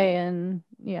Norway and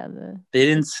they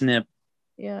didn't snip.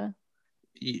 Yeah.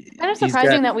 Kind of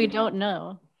surprising that we don't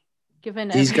know, given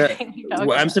everything.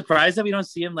 I'm surprised that we don't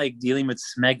see him like dealing with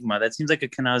smegma. That seems like a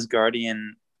Knausgaardian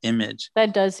image.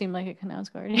 That does seem like a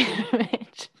Knausgaardian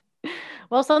image.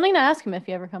 Well, something to ask him if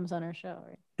he ever comes on our show.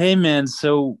 Right? Hey, man.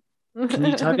 So, can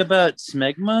you talk about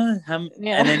smegma?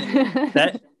 Yeah. And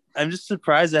then I'm just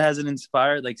surprised it hasn't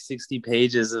inspired like 60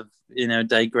 pages of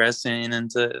digressing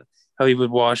into how he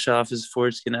would wash off his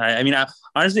foreskin. I mean,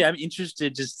 honestly, I'm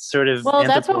interested just sort of. Well,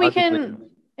 that's what we can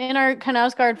in our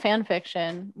Knausgaard fan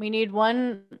fiction. We need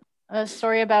a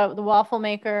story about the waffle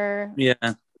maker. Yeah.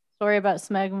 Story about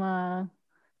smegma.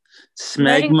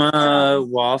 Smegma,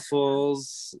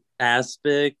 waffles,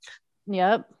 aspic.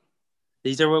 Yep.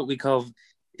 These are what we call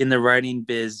in the writing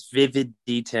biz vivid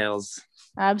details.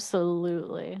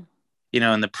 Absolutely.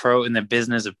 In the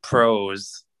business of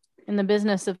prose. In the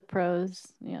business of prose,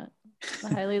 yeah. The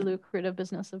highly lucrative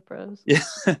business of prose. Yeah.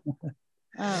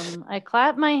 I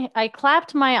clapped my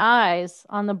eyes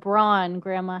on the brawn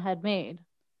Grandma had made.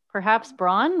 Perhaps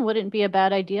brawn wouldn't be a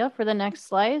bad idea for the next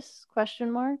slice? ?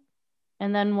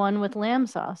 And then one with lamb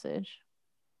sausage.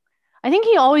 I think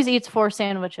he always eats 4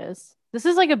 sandwiches. This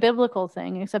is like a biblical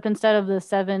thing, except instead of the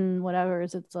 7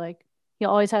 whatevers, it's like he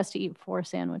always has to eat 4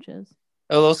 sandwiches.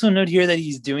 I'll also note here that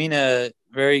he's doing a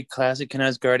very classic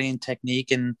Knausgaardian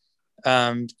technique and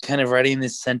kind of writing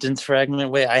this sentence fragment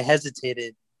way. I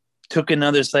hesitated, took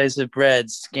another slice of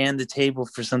bread, scanned the table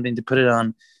for something to put it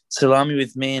on. Salami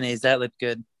with mayonnaise, that looked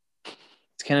good.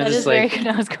 It's kind of that just is like very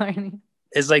Knausgaardian.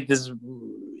 It's like this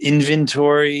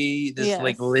inventory, this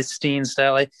like listing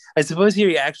style. I suppose here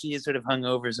he actually is sort of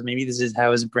hungover, so maybe this is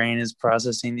how his brain is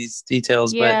processing these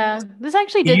details. Yeah, but this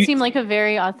actually did seem like a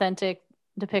very authentic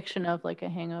depiction of like a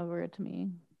hangover to me.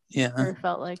 Yeah, or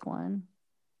felt like one.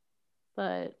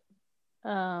 But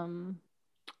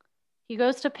he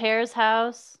goes to Pear's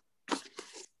house,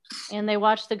 and they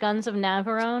watch The Guns of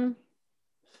Navarone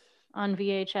on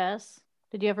VHS.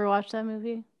 Did you ever watch that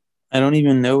movie? I don't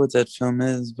even know what that film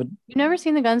is, but you've never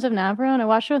seen The Guns of Navarone? I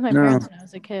watched it with my parents when I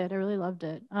was a kid. I really loved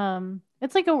it.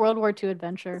 It's like a World War II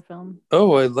adventure film.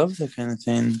 Oh, I love that kind of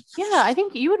thing. Yeah, I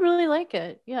think you would really like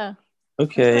it. Yeah.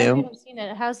 Okay. I haven't seen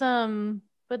it. It has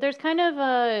but there's kind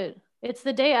of it's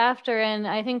the day after, and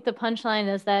I think the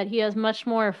punchline is that he has much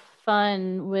more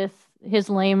fun with his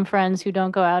lame friends who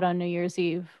don't go out on New Year's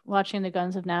Eve watching the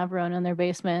Guns of Navarone in their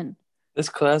basement. That's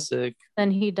classic.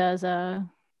 Than he does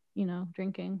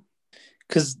drinking.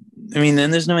 Because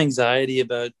then there's no anxiety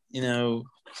about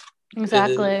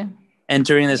exactly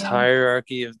entering this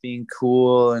hierarchy of being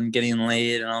cool and getting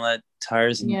laid and all that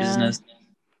tiresome business.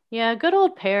 Yeah, good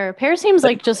old Pear. Pear seems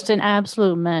like just an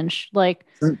absolute mensch. Like,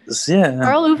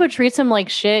 Carl Ufa treats him like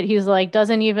shit. He's like,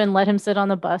 doesn't even let him sit on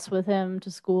the bus with him to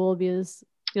school because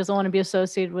he doesn't want to be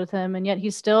associated with him. And yet he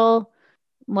still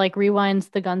like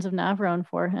rewinds the Guns of Navarone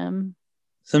for him.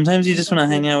 Sometimes you just want to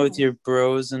hang out with your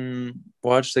bros and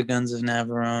watch the Guns of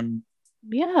Navarone.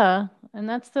 Yeah, and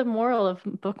that's the moral of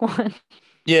book 1.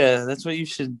 Yeah, that's what you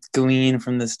should glean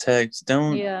from this text.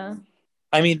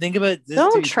 Think about this.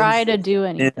 Don't try to do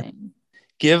anything.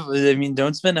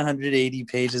 Don't spend 180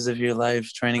 pages of your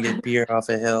life trying to get beer off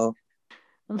a hill.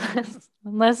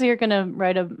 Unless you're going to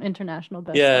write an international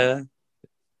bestseller. Yeah.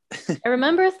 I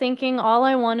remember thinking all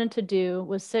I wanted to do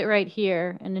was sit right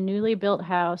here in a newly built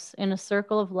house in a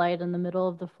circle of light in the middle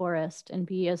of the forest and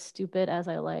be as stupid as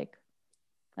I liked.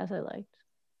 That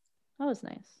was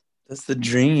nice. That's the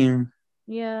dream.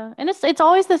 Yeah. And it's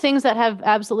always the things that have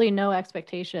absolutely no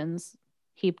expectations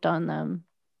heaped on them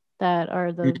that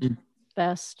are the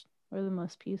best or the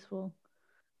most peaceful.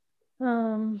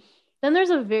 Then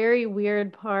there's a very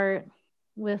weird part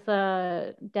with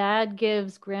Dad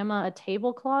gives Grandma a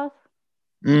tablecloth.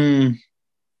 And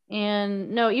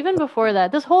no, even before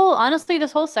that, this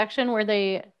whole section where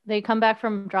they come back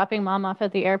from dropping Mom off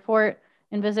at the airport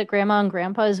and visit Grandma and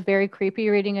Grandpa is very creepy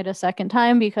reading it a second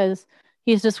time because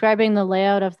he's describing the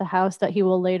layout of the house that he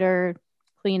will later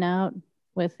clean out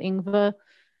with Yngve.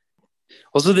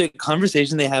 Also, the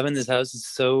conversation they have in this house is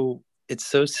so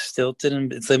stilted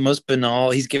and it's the most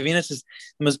banal. He's giving us the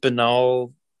most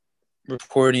banal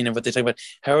reporting of what they talk about.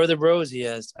 How are the roads? He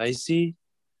asked. Icy.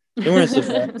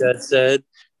 That said,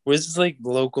 was this like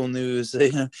local news?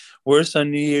 Worse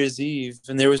on New Year's Eve,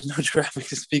 and there was no traffic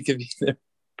to speak of either.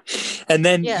 And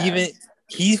then even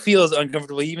he feels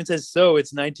uncomfortable. He even says, "So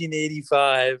it's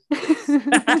 1985."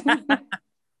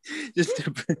 Just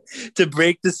to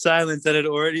break the silence that had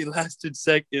already lasted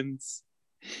seconds.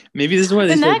 Maybe this is why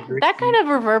they said that kind of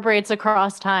reverberates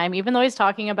across time, even though he's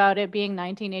talking about it being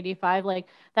 1985. Like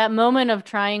that moment of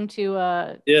trying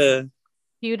to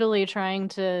futilely trying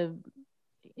to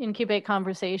incubate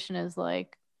conversation is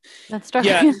like that struck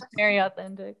me as very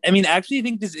authentic. Actually, I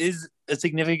think this is a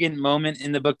significant moment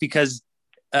in the book because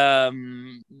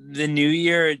the new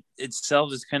year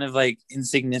itself is kind of like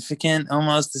insignificant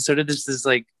almost. It's sort of this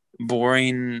like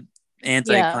boring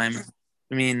anticlimax.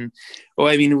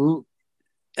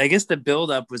 I guess the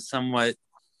build-up was somewhat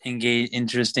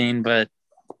interesting, but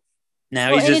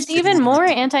now it's even more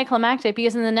anticlimactic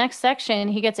because in the next section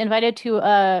he gets invited to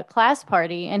a class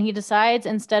party and he decides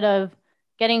instead of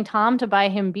getting Tom to buy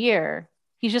him beer,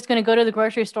 he's just going to go to the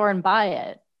grocery store and buy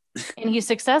it, and he's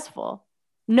successful.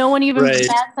 No one even bats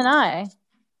an eye.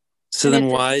 So then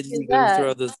why did you go through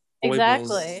all those foibles?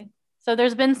 Exactly. So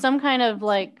there's been some kind of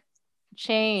like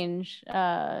change,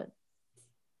 or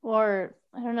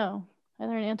I don't know.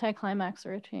 Either an anticlimax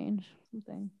or a change,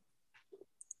 something.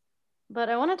 But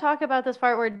I want to talk about this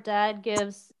part where Dad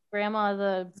gives Grandma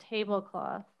the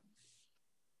tablecloth.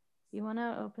 You want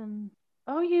to open?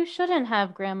 Oh, you shouldn't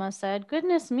have, Grandma said.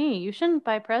 Goodness me, you shouldn't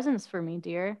buy presents for me,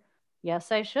 dear.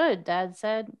 Yes, I should, Dad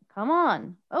said. Come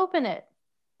on, open it.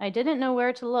 I didn't know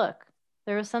where to look.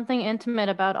 There was something intimate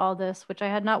about all this which I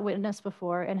had not witnessed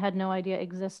before and had no idea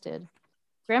existed.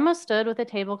 Grandma stood with a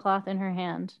tablecloth in her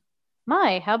hand.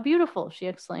 My, how beautiful, she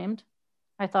exclaimed.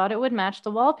 I thought it would match the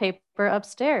wallpaper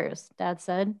upstairs, Dad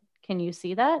said. Can you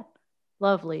see that?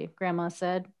 Lovely, Grandma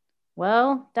said.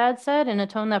 Well, Dad said in a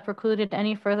tone that precluded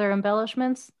any further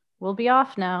embellishments, we'll be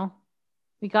off now.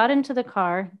 We got into the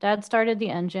car, Dad started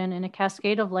the engine, and a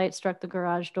cascade of light struck the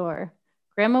garage door.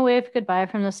 Grandma waved goodbye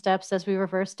from the steps as we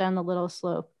reversed down the little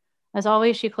slope. As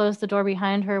always, she closed the door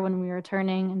behind her when we were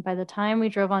turning, and by the time we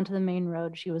drove onto the main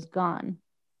road, she was gone.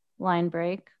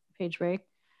 Page break.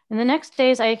 In the next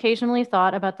days, I occasionally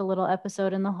thought about the little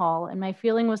episode in the hall, and my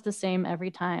feeling was the same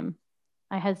every time.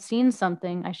 I had seen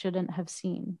something I shouldn't have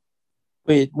seen.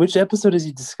 Wait, which episode is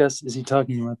he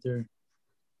talking about there?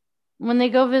 When they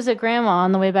go visit Grandma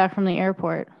on the way back from the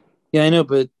airport. Yeah, I know,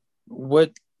 but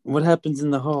what happens in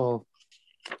the hall?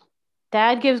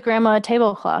 Dad gives grandma a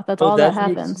tablecloth. That's all that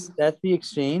happens. That's the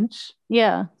exchange?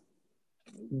 Yeah.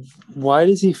 Why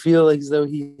does he feel as though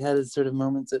he had a sort of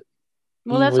moment that...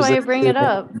 Well, that's why I bring it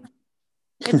up.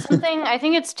 It's something, I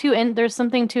think it's there's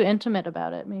something too intimate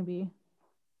about it, maybe.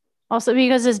 Also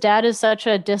because his dad is such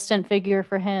a distant figure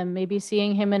for him. Maybe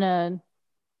seeing him in a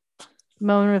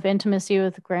moment of intimacy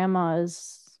with grandma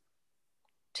is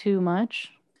too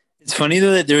much. It's funny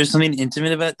though that there is something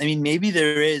intimate about, I mean, maybe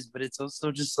there is, but it's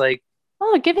also just like...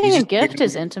 Oh, giving a gift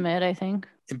is intimate, I think.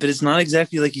 But it's not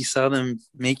exactly like you saw them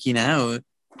making out.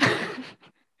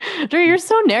 Drew, you're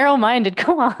so narrow-minded.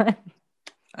 Come on.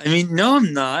 I mean, no,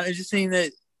 I'm not. I'm just saying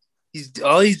that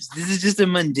this is just a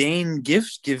mundane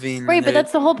gift giving. Right, but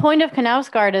that's the whole point of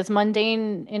Knausgaard, is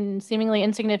mundane and seemingly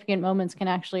insignificant moments can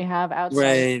actually have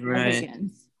outside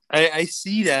significance. I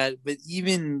see that, but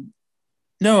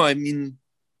no, I mean,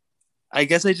 I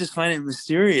guess I just find it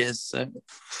mysterious.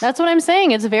 That's what I'm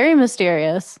saying. It's very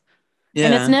mysterious. Yeah.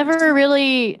 And it's never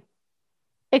really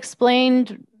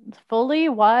explained fully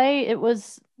why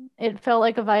it felt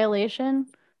like a violation,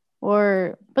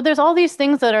 but there's all these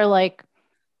things that are like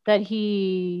that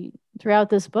he throughout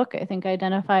this book I think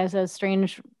identifies as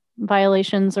strange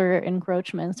violations or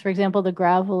encroachments. For example, the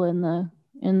gravel in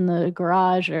the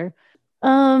garage, or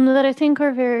that I think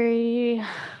are very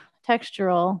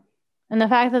textural, and the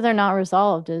fact that they're not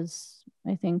resolved is,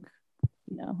 I think,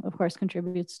 of course,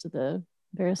 contributes to the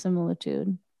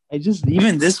verisimilitude.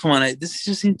 Even this one, this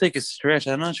just seems like a stretch.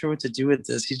 I'm not sure what to do with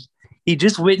this. He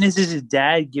just witnesses his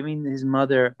dad giving his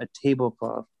mother a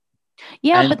tablecloth.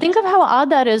 Yeah, but think of how odd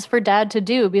that is for dad to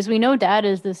do, because we know dad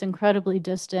is this incredibly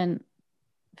distant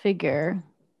figure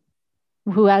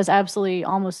who has absolutely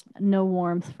almost no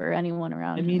warmth for anyone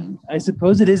around him. I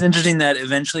suppose it is interesting that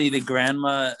eventually the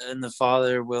grandma and the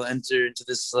father will enter into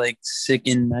this like sick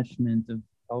enmeshment of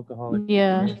alcoholic.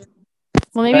 Yeah.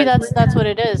 Well, maybe that's what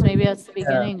it is. Maybe that's the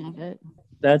beginning of it.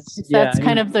 That's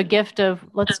kind of the gift of,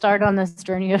 let's start on this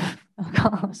journey of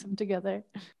alcoholism together.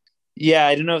 Yeah,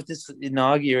 I don't know if this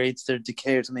inaugurates their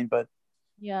decay or something, but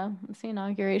yeah, it's the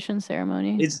inauguration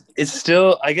ceremony. It's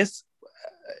still, I guess,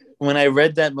 when I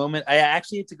read that moment, I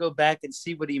actually had to go back and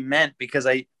see what he meant, because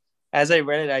as I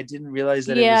read it, I didn't realize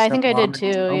that. Yeah, I think I did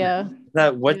too. Moment. Yeah.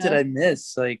 What did I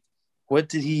miss? Like, what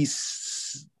did he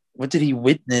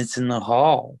witness in the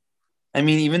hall? I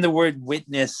mean, even the word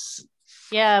witness.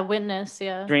 Yeah, witness.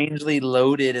 Yeah. Strangely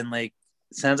loaded, and like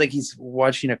sounds like he's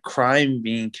watching a crime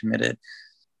being committed.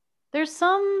 There's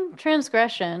some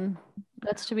transgression.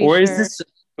 That's to be sure. Is this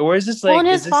like? Well, and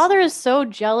his father is so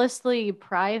jealously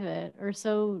private, or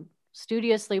so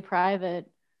studiously private.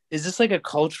 Is this like a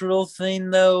cultural thing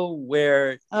though,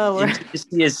 where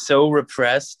intimacy is so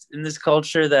repressed in this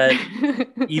culture that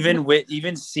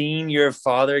even seeing your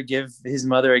father give his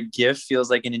mother a gift feels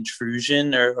like an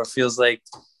intrusion, or feels like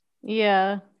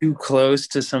too close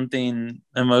to something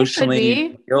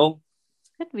emotionally real?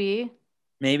 Could be.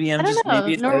 Maybe I don't know.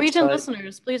 Norwegian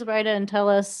listeners, please write in and tell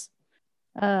us.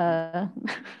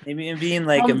 Maybe I'm being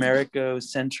like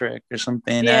Americo-centric or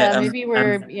something. Yeah, maybe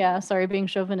we're being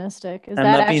chauvinistic. Is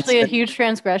that actually a huge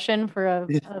transgression for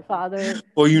a father?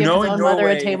 Well, in Norway, mother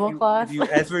a tablecloth. If you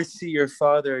ever see your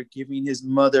father giving his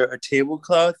mother a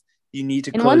tablecloth, you need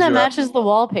to. And one that matches the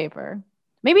wallpaper.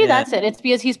 Maybe that's it. It's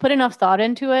because he's put enough thought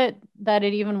into it that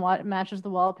it even matches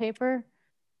the wallpaper,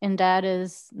 and dad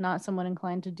is not someone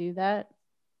inclined to do that.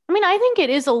 I mean, I think it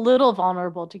is a little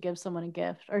vulnerable to give someone a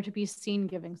gift, or to be seen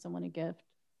giving someone a gift,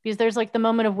 because there's like the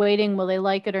moment of waiting. Will they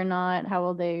like it or not? How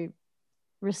will they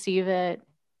receive it?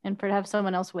 And for to have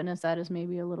someone else witness that is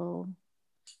maybe a little,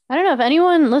 I don't know. If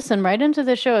anyone, listen, right into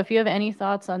the show, if you have any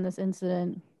thoughts on this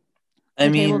incident,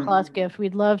 tablecloth gift,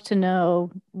 we'd love to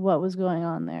know what was going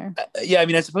on there. Yeah, I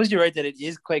mean, I suppose you're right that it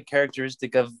is quite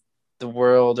characteristic of the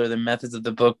world or the methods of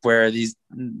the book, where these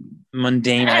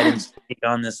mundane items take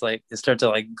on this, like, they start to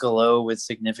like glow with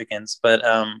significance. But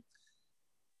and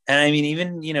I mean,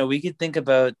 even we could think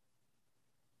about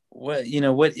what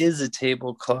is a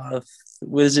tablecloth?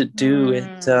 What does it do?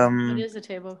 What is a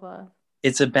tablecloth?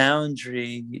 It's a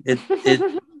boundary.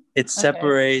 It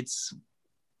separates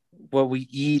what we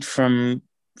eat from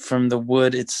the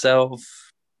wood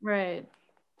itself. Right.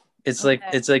 It's like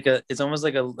it's almost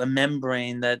like a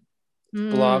membrane that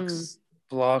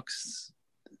blocks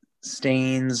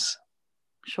stains.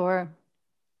 Sure.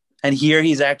 And here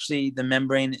he's actually, the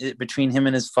membrane between him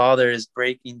and his father is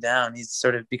breaking down. He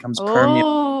sort of becomes permeable.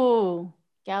 Oh,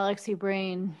 galaxy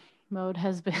brain mode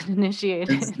has been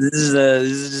initiated. This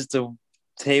is just a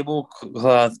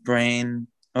tablecloth brain.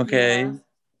 Okay. Yeah.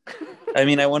 I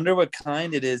mean, I wonder what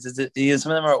kind it is. Is it,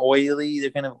 some of them are oily? They're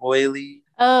kind of oily.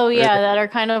 Oh yeah, that are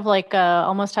kind of like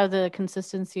almost have the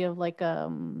consistency of like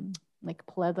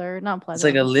pleather, not pleather. It's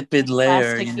like a lipid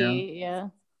layer, you know. Yeah.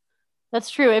 That's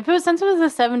true. Since it was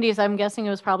the 70s, I'm guessing it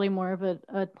was probably more of a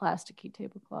plasticky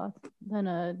tablecloth than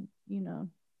a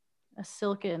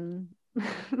silken.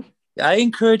 I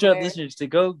encourage our listeners to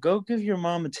go give your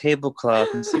mom a tablecloth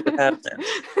and see what happens.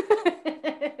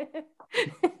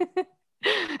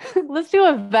 Let's do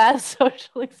a vast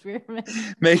social experiment.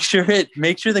 Make sure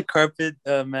the carpet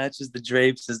matches the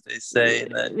drapes, as they say.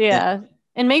 Yeah.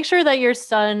 And make sure that your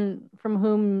son, from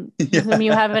whom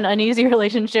you have an uneasy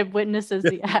relationship, witnesses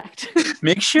the act.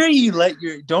 Make sure you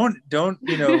don't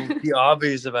be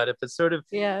obvious about it, but sort of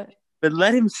but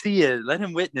let him see it, let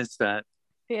him witness that.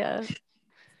 Yeah.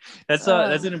 That's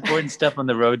an important step on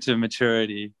the road to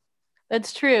maturity.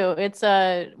 That's true. It's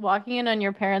walking in on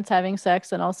your parents having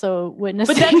sex and also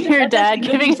witnessing your dad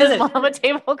giving his mom a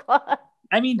tablecloth.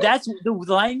 I mean, that's the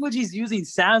language he's using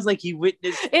sounds like he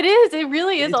witnessed. It is. It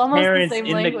really is almost the same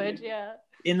language.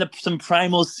 In some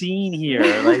primal scene here,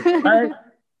 like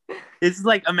it's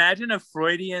like, imagine a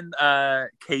Freudian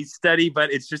case study, but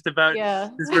it's just about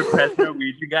this repressed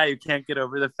Norwegian guy who can't get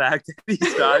over the fact that he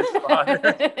saw his father.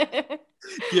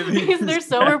 Because they're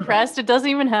so repressed, it doesn't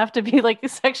even have to be like a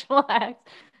sexual act.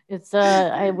 It's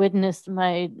I witnessed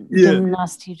my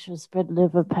gymnast teacher spread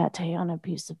liver pate on a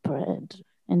piece of bread.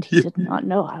 And he did not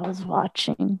know I was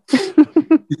watching.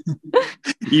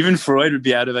 Even Freud would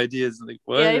be out of ideas. Like,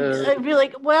 what? Yeah, I'd be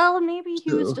like, well, maybe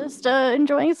he was just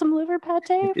enjoying some liver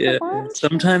pate. Yeah,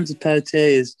 sometimes pate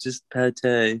is just pate.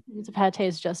 A pate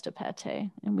is just a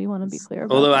pate, and we want to be clear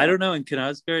about Although that. I don't know, in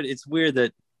Knausgård, it's weird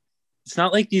that it's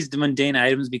not like these mundane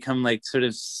items become like sort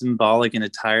of symbolic in a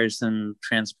tiresome,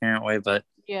 transparent way, but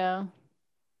they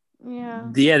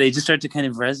just start to kind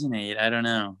of resonate. I don't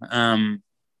know.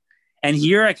 And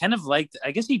here I kind of liked, I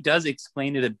guess he does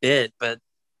explain it a bit, but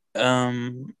it's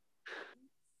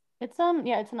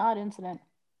an odd incident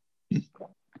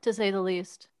to say the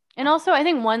least. And also I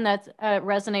think one that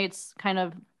resonates kind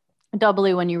of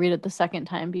doubly when you read it the second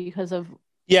time because of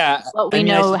what we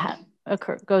know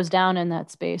goes down in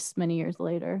that space many years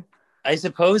later. I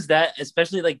suppose that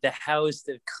especially like the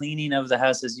cleaning of the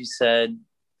house, as you said,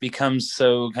 becomes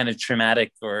so kind of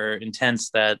traumatic or intense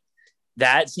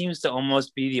that seems to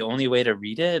almost be the only way to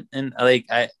read it. And like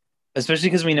especially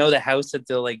because we know the house that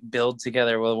they'll like build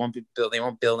together, well, it won't be built, they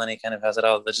won't build any kind of house at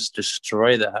all, they'll just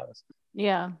destroy the house.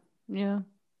 Yeah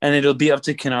And it'll be up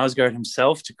to Knausgård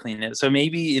himself to clean it. So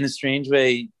maybe in a strange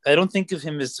way, I don't think of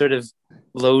him as sort of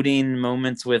loading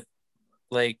moments with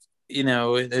like,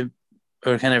 or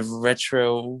kind of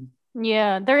retro.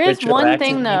 Yeah, there is one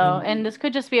thing though, and this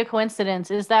could just be a coincidence,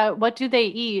 is that what do they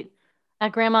eat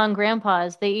at Grandma and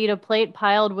Grandpa's? They eat a plate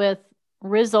piled with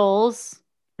rissoles,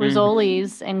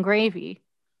 and gravy.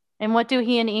 And what do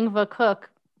he and Ingva cook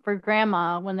for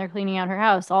Grandma when they're cleaning out her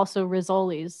house? Also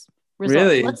rissoles.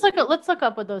 Really? Let's look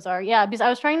up what those are. Yeah, because I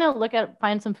was trying to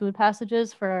find some food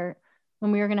passages for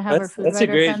when we were going to have our food writer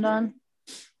friend on.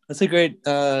 That's a great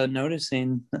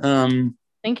noticing.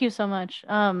 Thank you so much.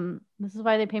 This is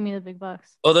why they pay me the big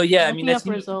bucks. Although, I mean, that's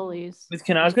rissoles. With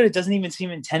Knausgård, it doesn't even seem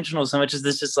intentional so much as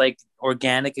this just like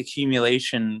organic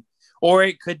accumulation. Or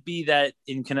it could be that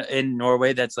in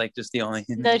Norway, that's like just the only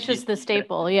thing. That's just the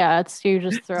staple. Yeah, it's you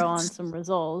just throw on some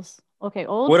rissoles. Okay,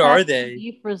 what are they?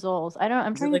 Beef rissoles.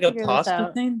 I'm trying to figure this out. Like a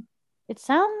pasta thing? It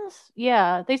sounds,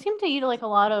 they seem to eat like a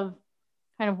lot of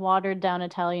kind of watered down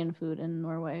Italian food in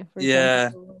Norway. For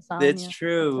example, lasagna. That's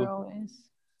true.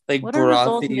 Like what are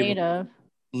rissoles made of?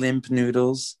 Limp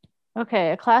noodles. Okay,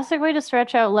 a classic way to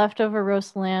stretch out leftover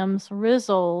roast lambs.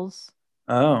 Rissoles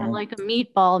are like a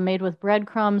meatball made with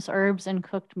breadcrumbs, herbs, and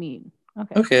cooked meat.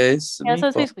 Okay. So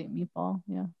it's basically a meatball.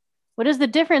 Yeah. What is the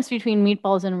difference between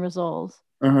meatballs and rissoles?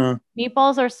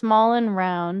 Meatballs are small and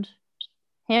round.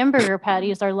 Hamburger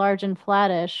patties are large and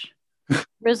flattish.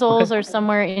 Rissoles are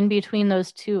somewhere in between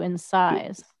those two in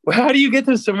size. How do you get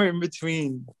them somewhere in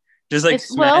between? Just like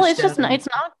it's not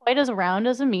quite as round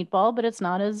as a meatball, but it's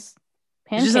not as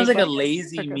pancake. It just sounds like a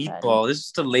lazy meatball. It's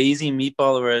just a lazy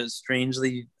meatball or a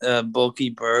strangely bulky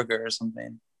burger or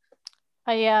something.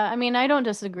 Yeah, I mean, I don't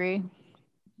disagree.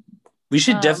 We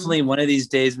should definitely one of these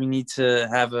days we need to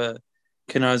have a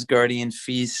Knausgårdian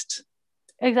feast.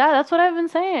 Exactly, that's what I've been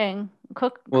saying.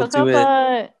 Cook up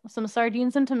some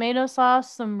sardines and tomato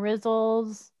sauce, some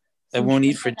rissoles. I won't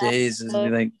eat for days. It's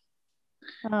like,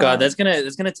 God, that's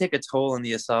gonna take a toll on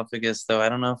the esophagus, though. I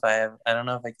don't know if I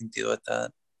can deal with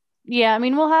that. Yeah, I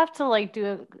mean, we'll have to like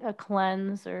do a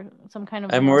cleanse or some kind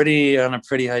of. I'm already on a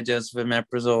pretty high dose of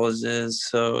omeprazole as is,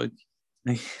 so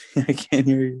I can't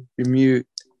hear you. You're mute.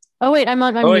 Oh wait, I'm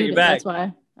muted. You're back. That's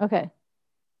why. Okay.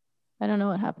 I don't know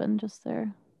what happened just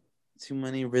there. Too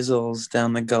many rizzles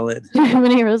down the gullet. Too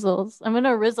many rizzles. I'm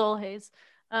gonna rizzle Hayes.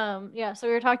 Yeah, so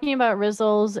we were talking about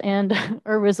rizzles and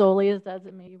or rizzolis, as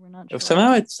it maybe we're not sure.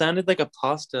 Somehow it sounded like a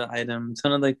pasta item. It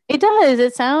sounded like it does.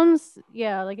 It sounds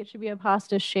like it should be a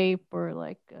pasta shape or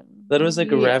like that was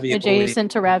like a ravioli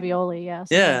adjacent to ravioli. Yeah.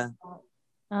 Yeah.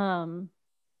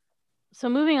 So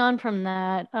moving on from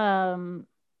that,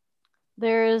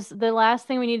 there's the last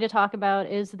thing we need to talk about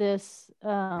is this.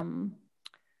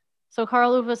 So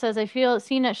Karl Ove says, I feel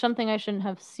seen at something I shouldn't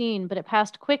have seen, but it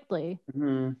passed quickly.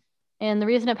 Mm-hmm. And the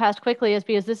reason it passed quickly is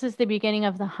because this is the beginning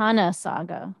of the Hana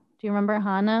saga. Do you remember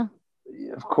Hana?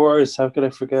 Yeah, of course. How could I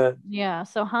forget? Yeah.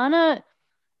 So Hana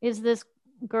is this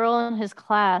girl in his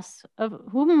class of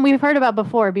whom we've heard about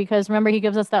before, because remember, he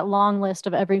gives us that long list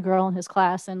of every girl in his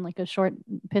class and like a short,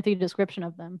 pithy description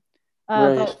of them.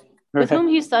 But with whom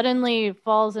he suddenly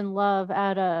falls in love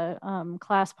at a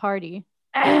class party.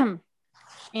 And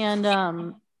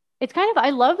it's kind of,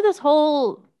 I love this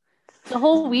the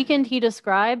whole weekend he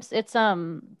describes. It's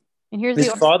and here's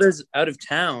his father's out of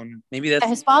town. Maybe that's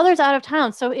his father's out of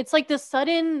town. So it's like this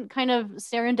sudden kind of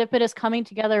serendipitous coming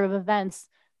together of events.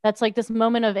 That's like this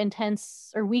moment of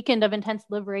intense or weekend of intense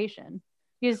liberation.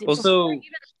 Because also even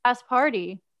the last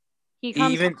party, he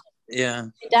comes.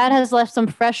 Dad has left some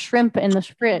fresh shrimp in the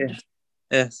fridge.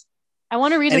 Yes. I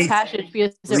want to read this passage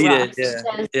because it rocks.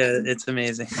 It's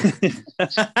amazing.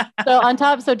 So on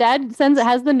top, so Dad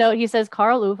has the note. He says,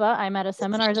 Karl Ove, I'm at a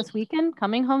seminar this weekend,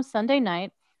 coming home Sunday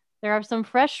night. There are some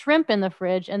fresh shrimp in the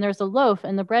fridge, and there's a loaf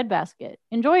in the bread basket.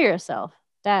 Enjoy yourself,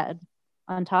 Dad.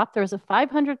 On top, there's a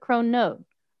 500 krone note.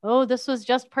 Oh, this was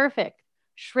just perfect.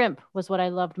 Shrimp was what I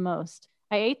loved most.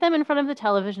 I ate them in front of the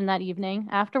television that evening.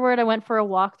 Afterward, I went for a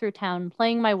walk through town,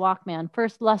 playing my Walkman,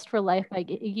 first Lust for Life by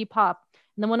Iggy Pop,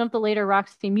 and then one of the later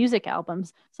Roxy Music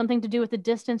albums. Something to do with the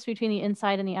distance between the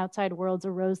inside and the outside worlds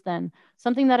arose then.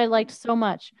 Something that I liked so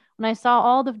much. When I saw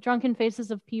all the drunken faces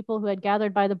of people who had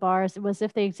gathered by the bars, it was as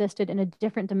if they existed in a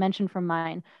different dimension from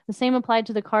mine. The same applied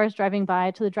to the cars driving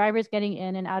by, to the drivers getting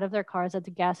in and out of their cars at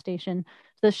the gas station,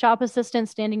 to the shop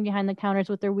assistants standing behind the counters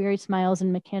with their weary smiles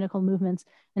and mechanical movements,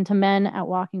 and to men out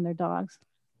walking their dogs.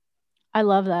 I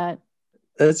love that.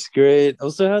 That's great.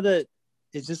 Also how that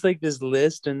it's just like this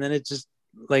list, and then it just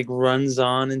like runs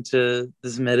on into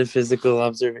this metaphysical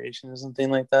observation or something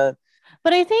like that.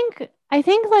 But I think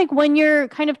like when you're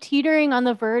kind of teetering on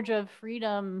the verge of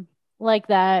freedom like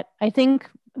that, I think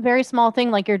a very small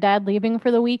thing like your dad leaving for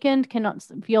the weekend can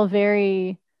feel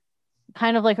very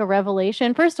kind of like a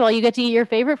revelation. First of all, you get to eat your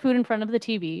favorite food in front of the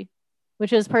TV,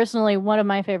 which is personally one of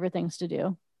my favorite things to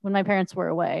do when my parents were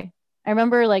away. I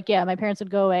remember like, my parents would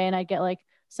go away and I'd get like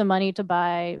some money to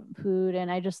buy food, and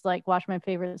I just like watch my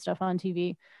favorite stuff on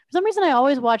TV. For some reason, I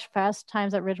always watch Fast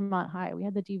Times at Ridgemont High. We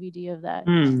had the DVD of that.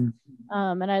 And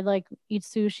I'd like eat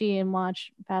sushi and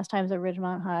watch Fast Times at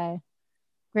Ridgemont High.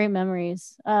 Great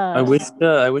memories. I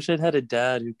wish I'd had a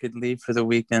dad who could leave for the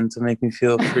weekend to make me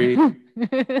feel free.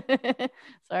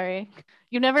 Sorry.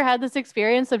 You've never had this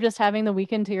experience of just having the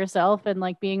weekend to yourself and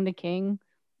like being the king?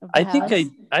 I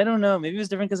don't know. Maybe it was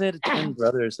different because I had a twin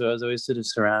brother, so I was always sort of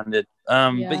surrounded.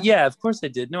 But yeah, of course I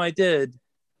did. No, I did.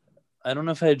 I don't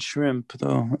know if I had shrimp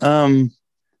though.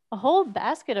 A whole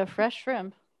basket of fresh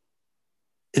shrimp.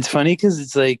 It's funny because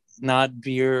it's like not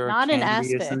beer or not candy an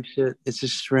aspic or some shit. It's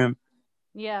just shrimp.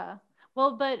 Yeah.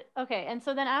 Well, but okay. And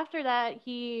so then after that,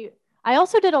 I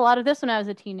also did a lot of this when I was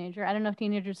a teenager. I don't know if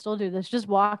teenagers still do this. Just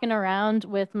walking around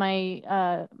with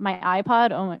my my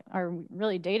iPod. I'm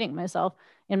really dating myself.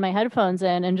 And my headphones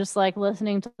in, and just like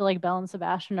listening to like Belle and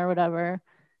Sebastian or whatever.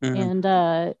 And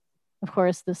of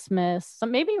course the Smiths. So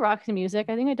maybe Roxy Music.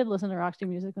 I think I did listen to Roxy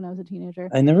Music when I was a teenager.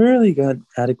 I never really got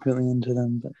adequately into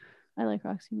them, but I like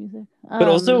Roxy Music. But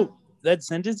also that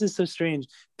sentence is so strange.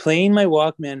 Playing my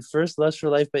Walkman, first Lust for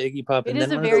Life by Iggy Pop, and then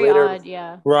one of the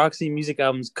later Roxy Music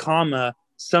albums, comma,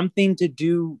 something to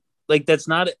do like that's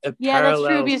not a parallel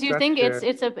that's true, because structure.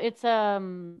 You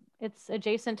think it's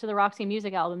adjacent to the Roxy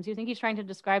Music albums. You think he's trying to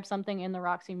describe something in the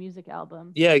Roxy Music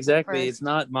album. Yeah, exactly. It's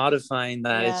not modifying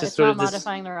that. It's just sort of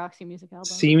modifying the Roxy Music album.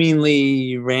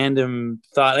 Seemingly random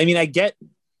thought. I mean, I get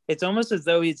it's almost as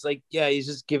though he's like, he's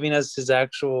just giving us his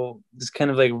actual, this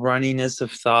kind of like runniness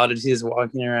of thought as he's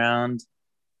walking around.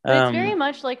 It's very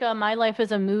much like a My Life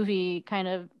as a Movie kind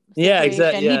of situation. Yeah,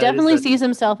 exactly. He definitely sees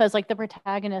himself as like the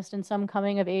protagonist in some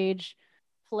coming of age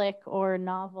flick or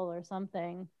novel or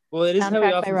something. Well, it is how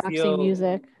we often by Roxy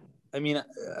Music. I mean,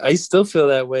 I still feel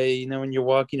that way. You know, when you're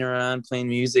walking around playing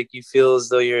music, you feel as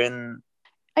though you're in.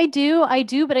 I do,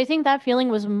 but I think that feeling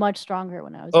was much stronger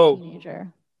when I was a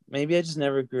teenager. Maybe I just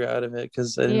never grew out of it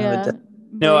because I didn't have a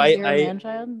No, you're a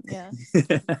man-child. Yeah.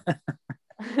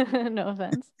 No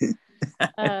offense.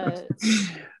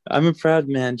 I'm a proud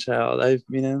man-child.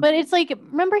 But it's like,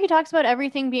 remember he talks about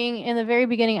everything being, in the very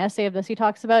beginning essay of this, he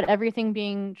talks about everything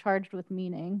being charged with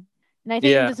meaning. And I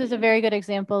think this is a very good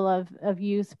example of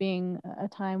youth being a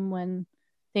time when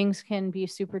things can be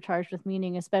supercharged with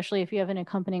meaning, especially if you have an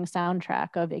accompanying soundtrack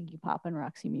of Iggy Pop and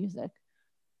Roxy Music.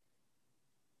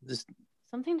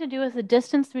 Something to do with the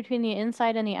distance between the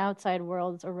inside and the outside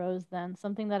worlds arose then,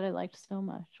 something that I liked so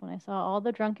much. When I saw all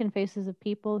the drunken faces of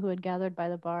people who had gathered by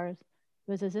the bars,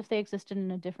 it was as if they existed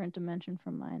in a different dimension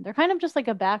from mine. They're kind of just like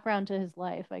a background to his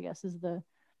life, I guess, is the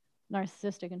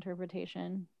narcissistic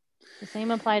interpretation. The same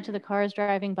applied to the cars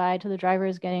driving by, to the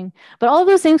drivers getting... But all of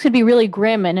those things could be really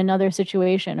grim in another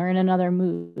situation or in another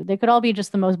mood. They could all be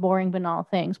just the most boring, banal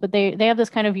things, but they have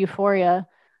this kind of euphoria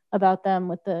about them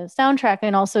with the soundtrack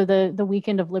and also the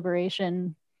weekend of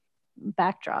liberation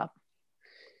backdrop.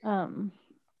 And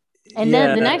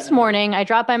then the next morning, I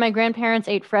dropped by my grandparents,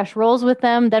 ate fresh rolls with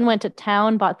them, then went to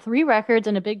town, bought 3 records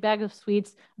and a big bag of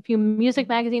sweets, a few music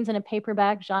magazines and a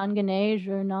paperback, Jean Genet,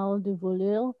 Journal du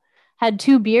Voleur. Had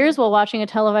 2 beers while watching a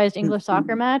televised English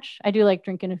soccer match. I do like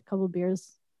drinking a couple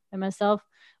beers by myself.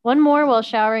 1 more while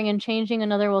showering and changing,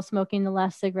 another while smoking the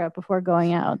last cigarette before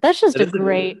going out. That's just That's a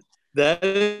great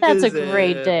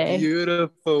day.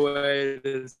 Beautiful way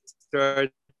to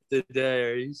start the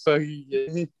day. Are you fucking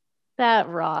kidding me? That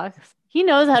rocks. He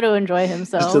knows how to enjoy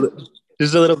himself.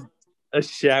 Just a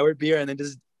shower beer and then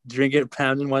just drink it,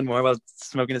 pounding 1 more while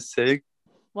smoking a cig.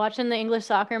 Watching the English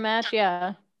soccer match,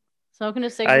 yeah. Smoking a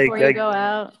cig before you go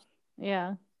out.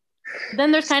 Yeah.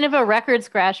 Then there's kind of a record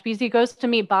scratch because he goes to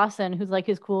meet Bosson, who's like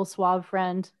his cool suave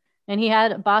friend.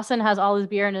 And Bosson has all his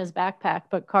beer in his backpack,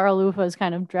 but Carl Ufa is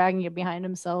kind of dragging it behind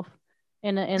himself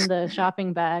in the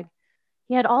shopping bag.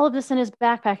 He had all of this in his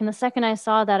backpack, and the second I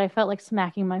saw that, I felt like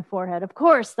smacking my forehead. Of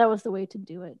course, that was the way to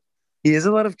do it. He has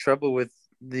a lot of trouble with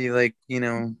the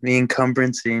the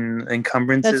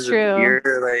encumbrances of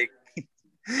beer.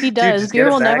 He does. Dude, beer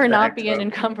will never not be an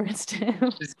encumbrance to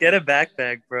him. Just get a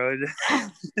backpack, bro.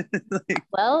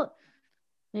 Well,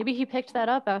 maybe he picked that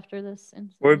up after this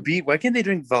incident. Or why can't they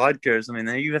drink vodka or something?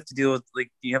 Then you have to deal with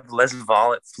you have less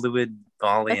fluid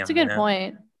volume. That's a good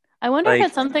point. I wonder if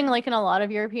it's something like in a lot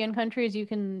of European countries you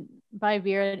can buy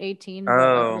beer at 18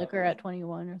 but liquor at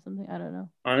 21 or something. I don't know.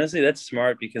 Honestly, that's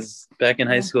smart because back in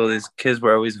high school, these kids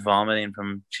were always vomiting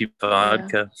from cheap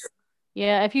vodka.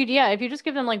 Yeah, if you just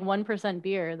give them 1%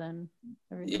 beer, then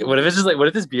what if it's just what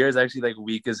if this beer is actually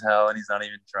weak as hell and he's not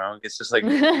even drunk? It's just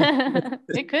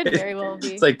it could very well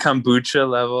be. It's kombucha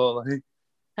level.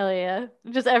 Hell yeah.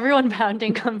 Just everyone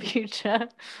pounding kombucha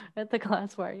at the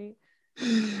class party.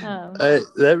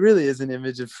 That really is an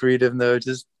image of freedom, though.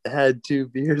 Just had 2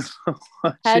 beers while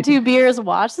watching. Had 2 beers,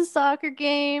 watch the soccer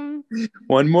game.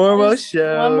 1 more while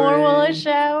showering. 1 more while I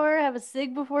shower. Have a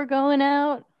cig before going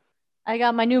out. I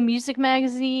got my new music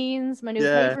magazines, my new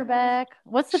paperback.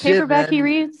 What's the paperback he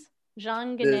reads?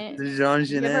 Jean Genet. The Jean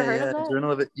Genet. You ever heard of that?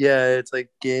 Journal of it. Yeah, it's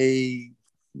gay.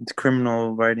 It's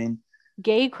criminal writing.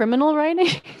 Gay criminal writing?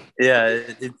 Yeah,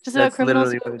 it's just about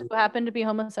criminals who happen to be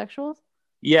homosexuals.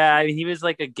 Yeah, he was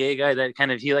a gay guy that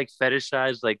he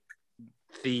fetishized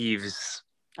thieves.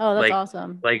 Oh, that's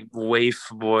awesome. Waif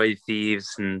boy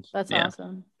thieves and that's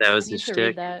awesome. That was his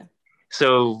shtick.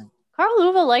 So Carl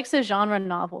Uva likes his genre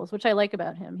novels, which I like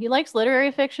about him. He likes literary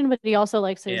fiction, but he also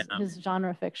likes his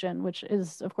genre fiction, which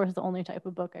is, of course, the only type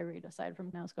of book I read aside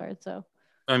from Knausgaard. So,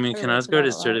 I mean, Knausgaard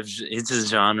is it's his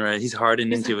genre. He's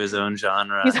hardened into his own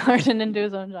genre. He's hardened into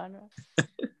his own genre.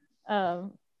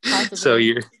 So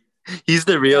he's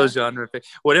the real genre.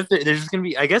 What if there's just gonna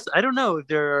be? I guess I don't know.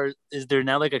 Is there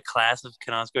now a class of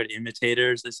Knausgaard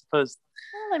imitators? I suppose.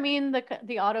 Well, I mean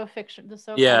the auto fiction, the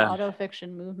so-called auto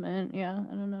fiction movement. Yeah,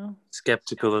 I don't know.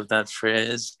 Skeptical of that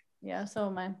phrase. Yeah, so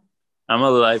am I. I'm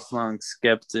a lifelong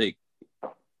skeptic.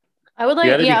 I would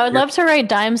I would love to write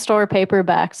dime store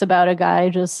paperbacks about a guy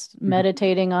just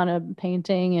meditating on a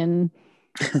painting and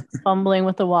fumbling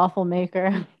with the waffle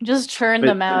maker. Just churn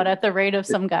them out at the rate of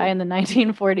some guy in the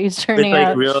 1940s churning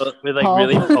out really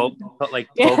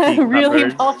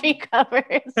pulpy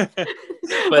covers.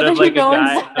 but of a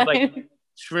guy of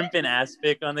shrimp and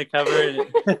aspic on the cover.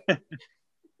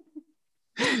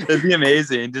 That'd be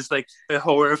amazing. Just a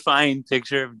horrifying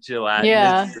picture of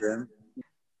gelatinous. Yeah.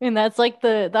 And that's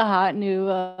the hot new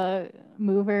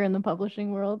mover in the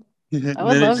publishing world. I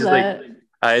would love that.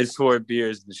 I had 4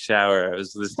 beers in the shower. I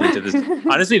was listening to this.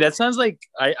 Honestly, that sounds like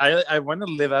I want to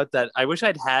live out that. I wish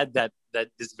I'd had that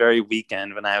this very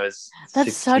weekend when I was.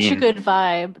 That's 16. such a good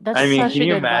vibe. Can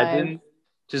you imagine?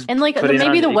 and like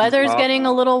maybe the weather's getting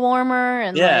a little warmer,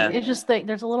 and like it's just like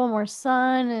there's a little more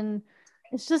sun, and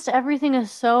it's just everything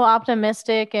is so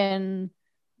optimistic, and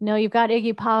you've got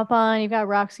Iggy Pop on, you've got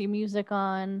Roxy Music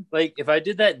on. Like if I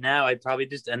did that now, I'd probably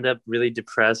just end up really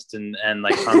depressed and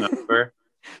like hungover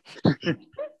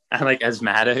and like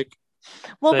asthmatic.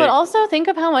 Well, but also think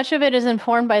of how much of it is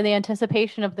informed by the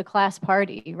anticipation of the class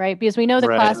party, right? Because we know the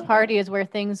class party is where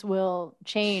things will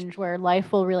change, where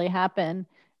life will really happen.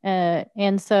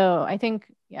 And so I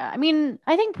think, I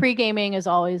think pre-gaming is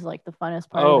always like the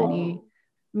funnest part of any.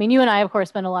 I mean, you and I, of course,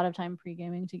 spend a lot of time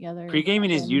pre-gaming together.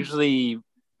 Pre-gaming is usually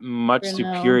much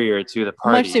superior to the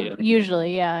party.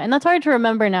 Usually, yeah. And that's hard to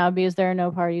remember now because there are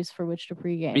no parties for which to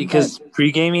pregame. Because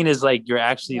pre-gaming is like you're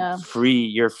actually free.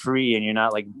 You're free and you're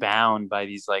not like bound by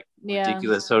these like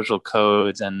ridiculous social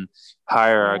codes and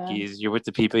hierarchies. You're with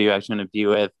the people you actually want to be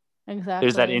with. Exactly.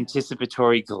 There's that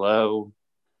anticipatory glow.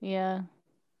 Yeah.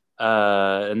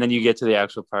 And then you get to the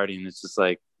actual party and it's just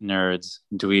like nerds,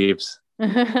 dweebs.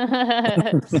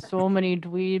 So many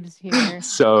dweebs here.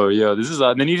 So this is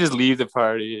and then you just leave the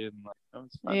party and like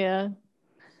it's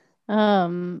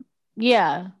fun.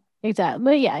 Yeah, exactly.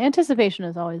 But yeah, anticipation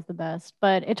is always the best.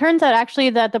 But it turns out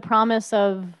actually that the promise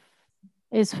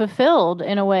is fulfilled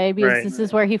in a way because this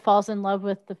is where he falls in love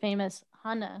with the famous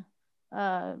Hannah.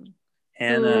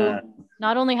 Who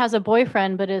not only has a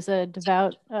boyfriend but is a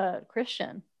devout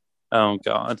Christian. Oh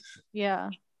God.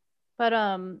 Yeah. But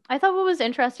I thought what was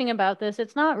interesting about this,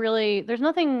 it's not really, there's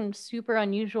nothing super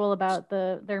unusual about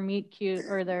their meet cute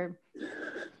or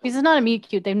because it's not a meet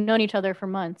cute. They've known each other for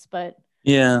months, but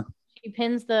she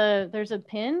pins there's a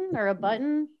pin or a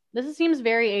button. This seems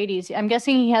very 80s. I'm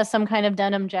guessing he has some kind of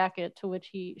denim jacket to which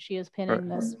she is pinning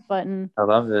this button. I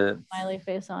love it. Smiley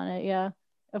face on it. Yeah.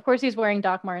 Of course he's wearing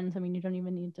Doc Martens. I mean, you don't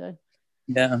even need to.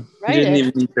 Yeah. You didn't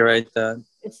even need to write that.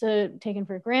 It's taken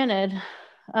for granted.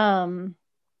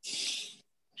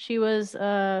 She was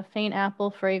faint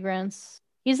apple fragrance.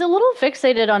 He's a little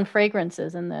fixated on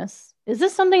fragrances in this. Is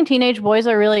this something teenage boys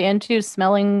are really into,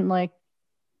 smelling like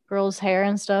girls' hair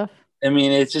and stuff? I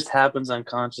mean, it just happens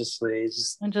unconsciously.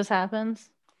 It just happens.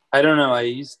 I don't know.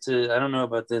 I don't know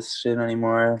about this shit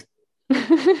anymore.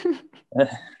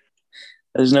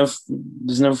 There's no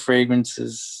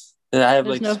fragrances.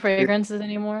 There's no fragrances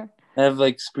anymore. I have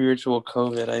like spiritual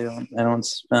COVID. I don't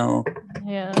smell.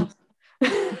 Yeah.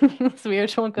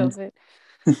 Spiritual COVID.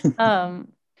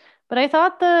 But I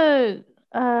thought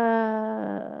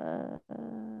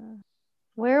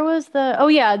where was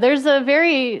there's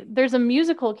a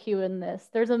musical cue in this.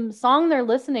 There's a song they're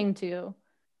listening to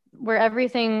where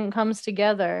everything comes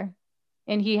together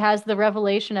and he has the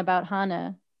revelation about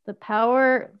Hannah.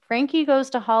 Frankie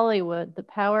Goes to Hollywood, the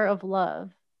power of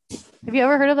love. Have you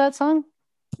ever heard of that song?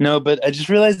 No, but I just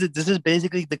realized that this is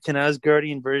basically the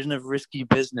Kanazgardian version of Risky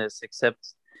Business,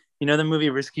 except, you know the movie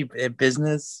Risky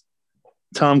Business?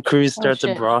 Tom Cruise starts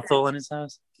a brothel in his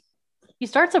house. He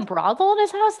starts a brothel in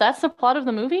his house? That's the plot of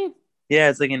the movie? Yeah,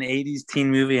 it's like an 80s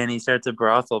teen movie, and he starts a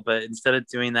brothel, but instead of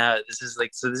doing that, this is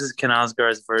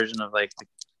Kanazgar's version of like the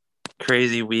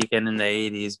crazy weekend in the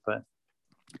 80s, but...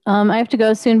 I have to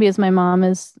go soon because my mom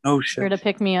is here to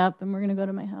pick me up, and we're going to go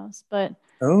to my house, but...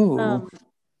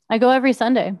 I go every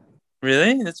Sunday.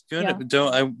 Really? That's good.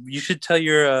 Yeah. You should tell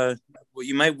your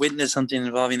you might witness something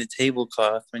involving the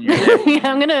tablecloth when you're there.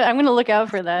 Yeah, I'm gonna look out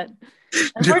for that.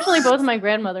 Unfortunately, both of my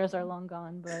grandmothers are long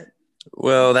gone, but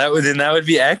well, that would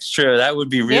be extra. That would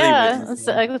be really it's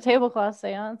like the tablecloth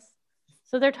seance.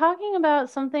 So they're talking about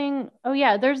something. Oh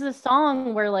yeah, there's this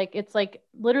song where like it's like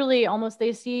literally almost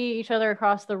they see each other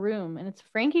across the room, and it's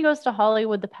Frankie Goes to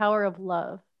Hollywood, the power of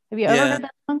love. Have you ever heard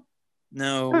that song?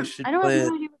 No, we should play it. I don't have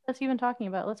no idea what that's even talking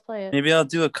about. Let's play it. Maybe I'll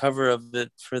do a cover of it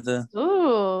for the...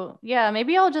 Ooh, yeah.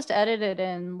 Maybe I'll just edit it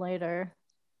in later.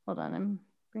 Hold on, I'm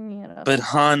bringing it up. But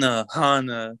Hannah.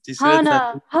 Do you see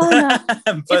Hannah.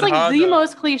 It's like Hannah. The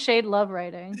most cliched love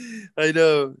writing. I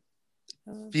know.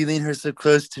 Feeling her so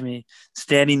close to me,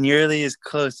 standing nearly as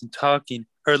close and talking.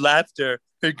 Her laughter,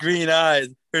 her green eyes,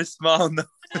 her small nose.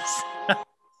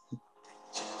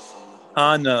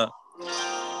 Hannah.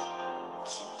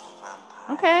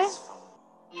 Okay.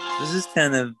 This is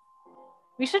kind of...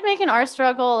 We should make an Art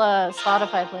Struggle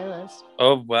Spotify playlist.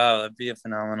 Oh, wow. That'd be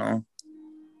phenomenal.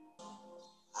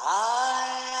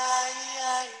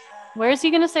 Where is he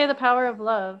going to say the power of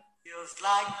love?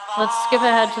 Let's skip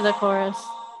ahead to the chorus.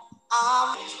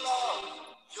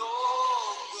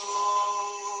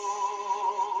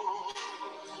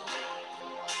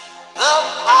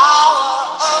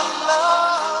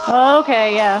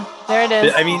 Okay, yeah. There it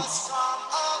is. I mean...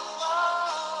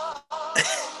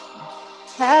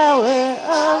 Power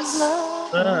of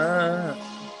love.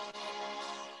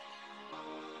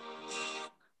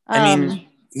 I mean,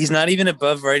 he's not even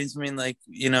above writing something like,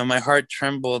 my heart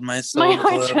trembled, my soul. My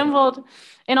heart trembled.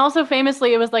 And also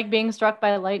famously, it was like being struck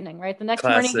by lightning, right? The next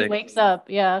morning he wakes up.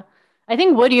 Yeah. I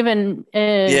think Wood even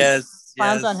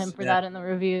clowns on him for that in the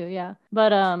review. Yeah.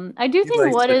 But I do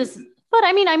think but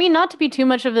I mean, not to be too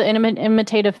much of the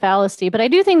imitative fallacy, but I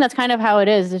do think that's kind of how it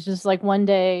is. It's just like one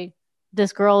day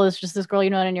this girl is just this girl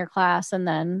in your class, and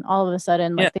then all of a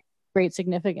sudden, like, they have great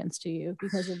significance to you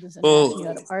because of this interaction you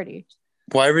at a party.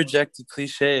 Why reject the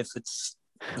cliche if it's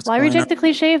the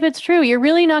cliche if it's true? You're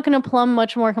really not going to plumb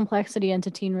much more complexity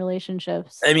into teen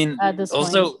relationships. I mean, at this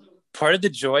point. Part of the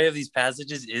joy of these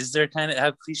passages is they're kind of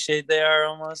how cliched they are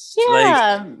almost.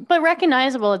 Yeah, but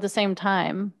recognizable at the same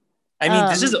time. I mean,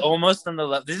 this is almost on the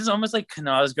left. This is almost like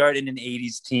Knausgaard in an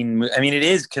 80s teen movie. I mean, it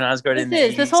is Knausgaard in the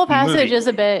 80s. This whole passage is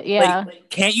a bit, Like,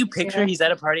 can't you picture he's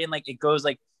at a party and like it goes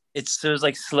like, it's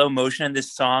like slow motion and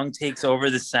this song takes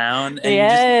over the sound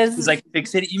and he's like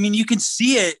fixated. I mean, you can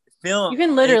see it film. You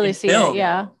can literally see it,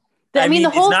 yeah. I mean,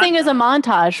 the whole thing is a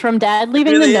montage from Dad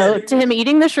leaving the note to him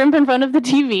eating the shrimp in front of the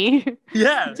TV.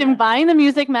 Yeah. To him buying the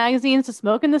music magazines, to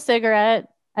smoking the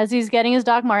cigarette as he's getting his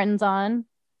Doc Martens on.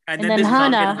 And then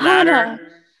Hannah.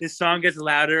 This song gets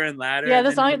louder and louder. Yeah,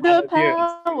 the song, The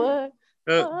Power.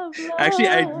 Actually,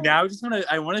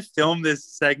 I want to film this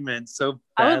segment so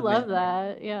badly. I would love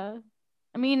that. Yeah.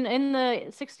 I mean, in the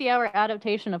 60-hour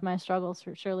adaptation of My Struggles,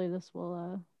 surely this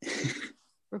will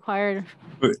require.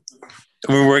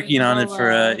 We're working on it for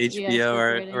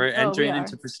HBO. We're entering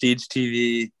into Prestige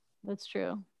TV. That's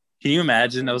true. Can you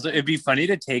imagine? It'd be funny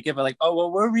to take it, but like, oh well,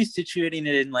 we're resituating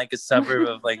it in like a suburb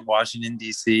of like Washington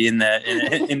D.C. in the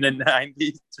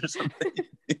 90s or something.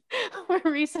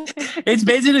 It's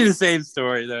basically the same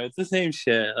story though. It's the same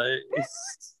shit. Like,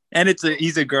 and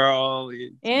he's a girl.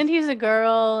 And he's a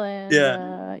girl, and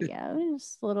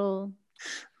just a little.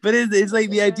 But it's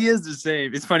like the idea is the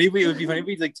same. It's funny. It would be funny if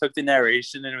we like took the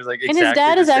narration and it was like. And his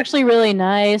dad is actually really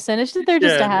nice, and it's just they're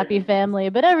just a happy family.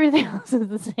 But everything else is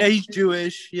the same. Yeah, he's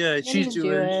Jewish. Yeah, she's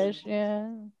Jewish. Yeah.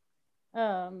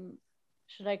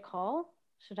 Should I call?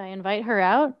 Should I invite her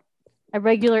out? At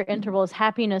regular intervals,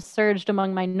 happiness surged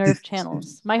among my nerve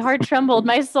channels. My heart trembled.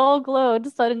 My soul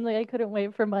glowed. Suddenly, I couldn't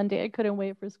wait for Monday. I couldn't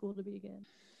wait for school to begin.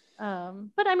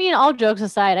 But I mean, all jokes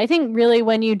aside, I think really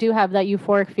when you do have that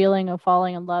euphoric feeling of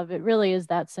falling in love, it really is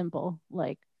that simple.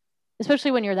 Like,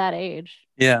 especially when you're that age.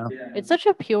 Yeah. It's such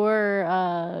a pure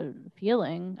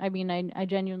feeling. I mean, I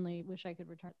genuinely wish I could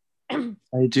return.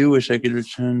 I do wish I could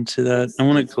return to that. I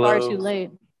want to glow. It's far too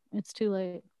late. It's too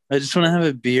late. I just want to have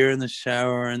a beer in the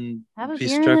shower and be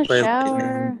struck by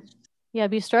lightning. Yeah,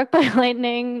 be struck by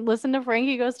lightning. Listen to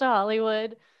Frankie Goes to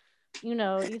Hollywood.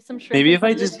 Eat some shrimp. Maybe if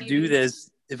I just do this.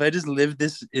 If I just live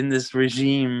this in this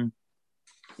regime,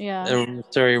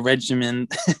 regimen,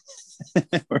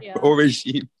 or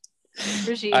regime,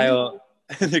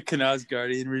 the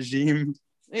Knausgaardian regime,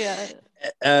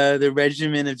 the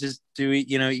regimen of just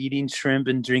eating shrimp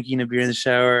and drinking a beer in the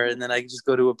shower, and then I can just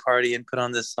go to a party and put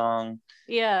on this song.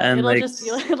 Yeah, and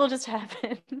it'll just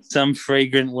happen. Some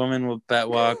fragrant woman will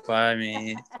walk by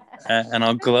me, and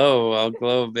I'll glow. I'll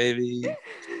glow, baby.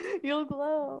 You'll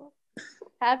glow.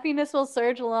 Happiness will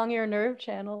surge along your nerve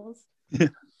channels.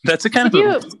 That's a kind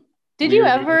Did you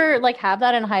ever like have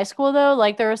that in high school though?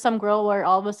 Like there was some girl where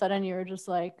all of a sudden you were just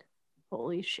like,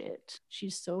 holy shit,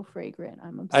 she's so fragrant.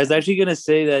 I'm obsessed. I was actually gonna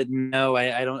say that no,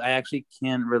 I don't. I actually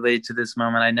can't relate to this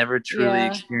moment. I never truly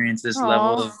experienced this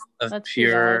level of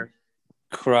pure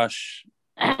crush.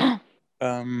 Yeah,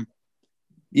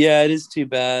 it is too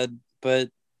bad, but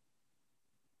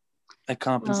I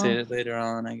compensated later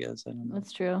on. I guess I don't know.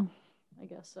 That's true. I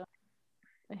guess so.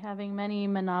 By having many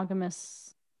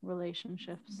monogamous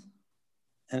relationships.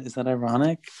 And is that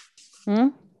ironic?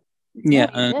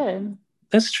 Yeah,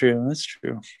 that's true. That's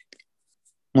true.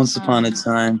 Once upon a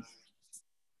time.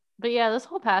 But yeah, this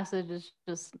whole passage is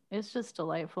just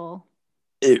delightful.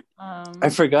 I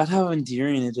forgot how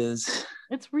endearing it is.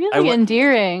 It's really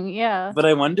endearing, yeah. But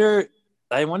I wonder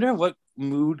what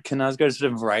mood Knausgaard is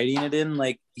sort of writing it in.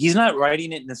 Like he's not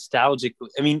writing it nostalgic.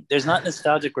 I mean, there's not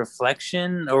nostalgic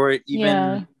reflection or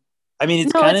even. I mean,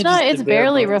 it's kind of not. It's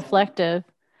barely reflective.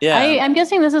 Yeah, I'm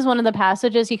guessing this is one of the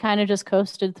passages he kind of just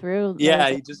coasted through. Yeah,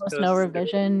 he just no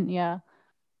revision. Through. Yeah.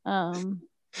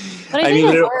 But I mean,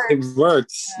 it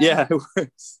works. Yeah, it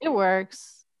works. It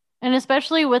works. And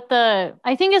especially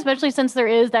especially since there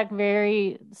is that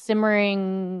very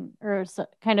simmering or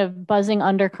kind of buzzing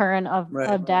undercurrent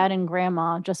of dad and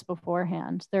grandma just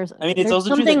beforehand. There's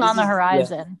also something on the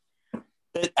horizon.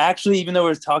 Yeah. Actually, even though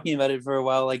we're talking about it for a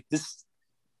while, like this,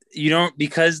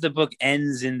 because the book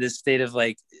ends in this state of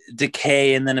like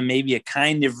decay and then maybe a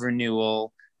kind of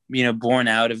renewal, born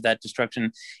out of that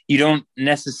destruction. You don't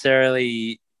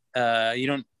necessarily, you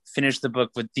don't finish the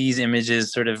book with these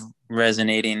images sort of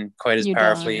resonating quite as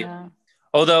powerfully. Yeah.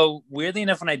 Although weirdly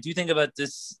enough, when I do think about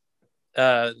this,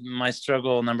 my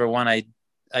struggle number one, I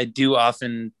do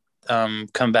often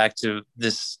come back to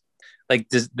this, like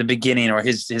the beginning or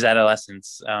his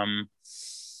adolescence. And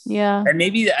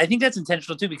maybe I think that's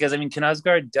intentional too, because I mean,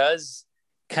 Knausgaard does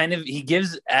he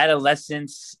gives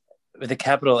adolescence with a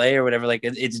capital A or whatever, like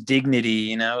its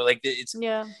dignity, like it's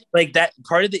like that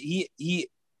part of it. He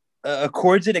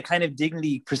accords it a kind of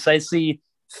dignity precisely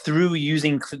through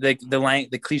using the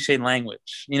cliched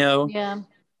language,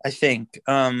 I think.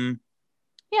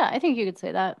 I think you could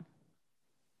say that.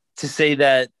 To say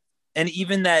that, and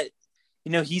even that,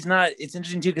 he's not, it's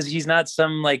interesting too, because he's not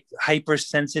some like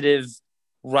hypersensitive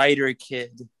writer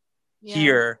kid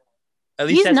here. At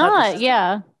least he's not,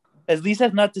 At least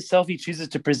that's not the self he chooses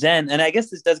to present. And I guess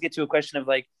this does get to a question of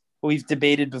like what we've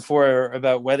debated before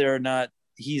about whether or not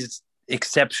he's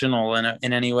exceptional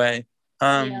in any way.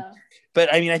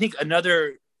 But I mean, I think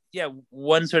another,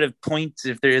 one sort of point,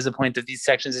 if there is a point of these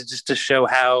sections, is just to show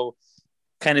how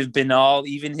kind of banal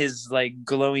even his like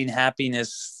glowing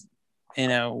happiness,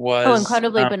 was.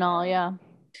 Incredibly banal,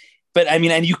 But I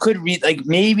mean, and you could read, like,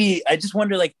 maybe, I just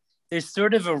wonder, like, there's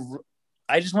sort of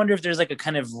I just wonder if there's like a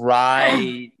kind of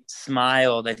wry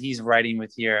smile that he's writing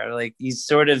with here. Like he's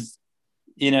sort of,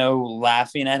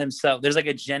 laughing at himself. There's like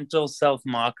a gentle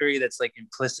self-mockery that's like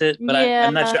implicit, but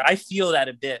I'm not sure. I feel that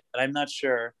a bit, but I'm not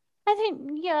sure. I think,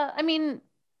 I mean,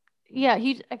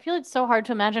 I feel it's so hard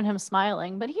to imagine him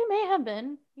smiling, but he may have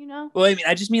been, Well, I mean,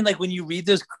 I just mean like when you read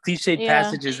those cliched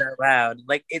passages out loud,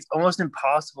 like it's almost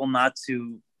impossible not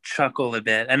to chuckle a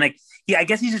bit. And like, I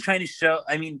guess he's just trying to show,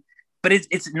 I mean, but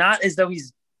it's not as though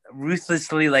he's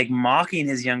ruthlessly like mocking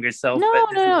his younger self. No,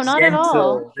 not at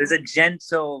all. There's a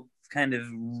gentle kind of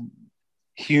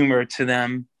humor to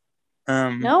them.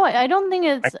 No, I don't think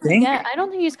it's. I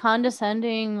don't think he's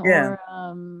condescending or.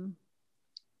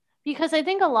 Because I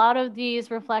think a lot of these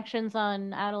reflections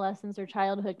on adolescence or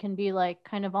childhood can be like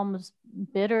kind of almost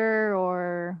bitter,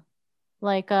 or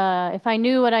like if I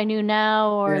knew what I knew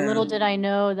now, or little did I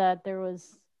know that there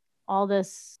was all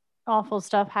this awful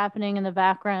stuff happening in the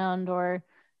background, or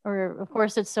of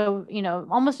course it's so,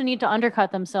 almost a need to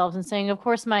undercut themselves and saying, of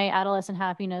course my adolescent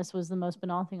happiness was the most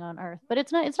banal thing on earth. But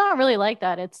it's not really like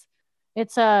that. It's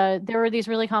there were these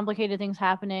really complicated things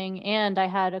happening, and I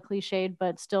had a cliched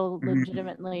but still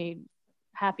legitimately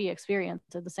happy experience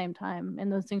at the same time,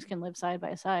 and those things can live side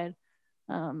by side.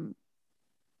 I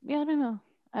don't know.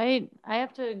 I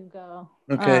have to go.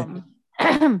 Okay.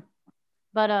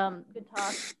 But good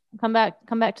talk. Come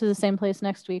back to the same place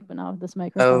next week, but not with this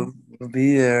microphone. Oh, we'll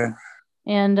be there.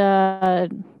 And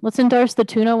let's endorse the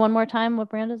tuna one more time. What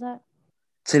brand is that?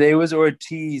 Today was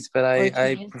Ortiz, but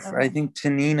I prefer, I think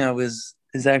Tanino is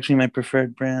actually my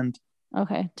preferred brand.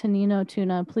 Okay, Tanino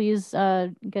tuna. Please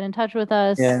get in touch with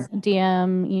us.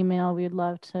 DM, email. We'd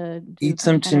love to eat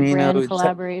some Tanino brand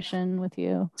collaboration with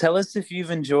you. Tell us if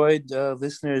you've enjoyed,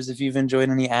 listeners, if you've enjoyed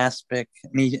any aspic,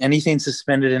 anything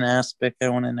suspended in aspic. I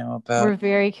want to know about. We're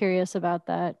very curious about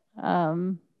that,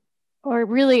 or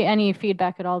really any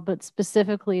feedback at all, but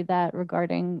specifically that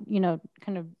regarding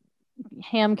kind of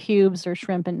ham cubes or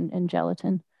shrimp and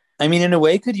gelatin. I mean, in a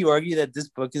way, could you argue that this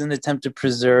book is an attempt to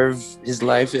preserve his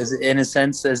life, in a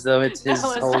sense, as though it's his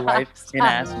whole life in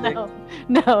aspic?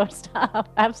 No, stop.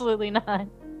 Absolutely not.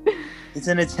 It's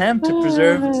an attempt to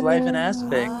preserve his life in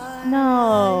aspic.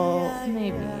 No,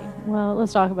 maybe. Well,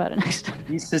 let's talk about it next time.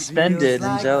 He's suspended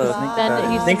in Jello.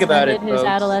 Think about it, his folks.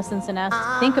 Adolescence in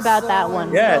aspic. Think about that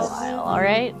one for a while, all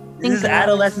right? This is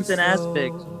adolescence in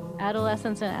aspic.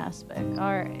 Adolescence in aspic.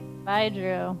 All right. Bye,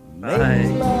 Drew. Bye.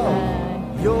 Bye.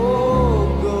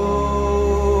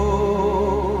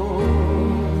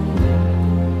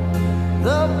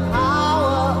 The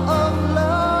power of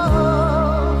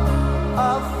love, a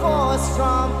force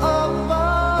from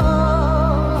above,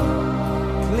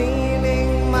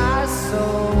 cleaning my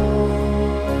soul.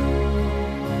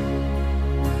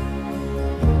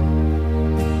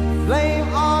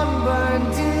 Flame on burn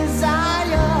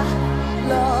desire,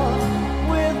 love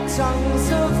with tongues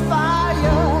of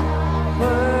fire,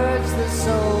 purge the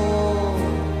soul,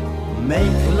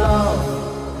 make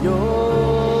love your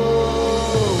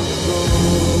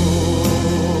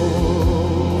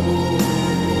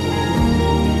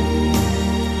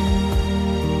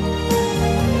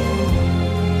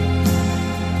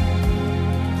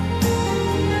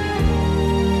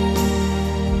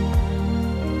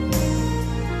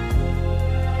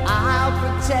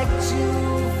protect you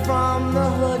from the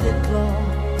hooded claw.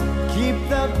 Keep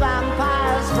the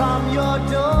vampires from your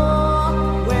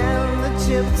door. When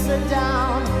chips are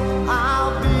down,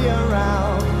 I'll be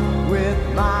around with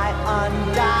my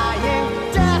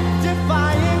undying,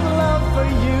 death-defying love for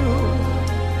you.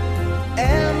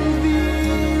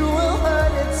 Envy will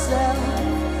hurt itself.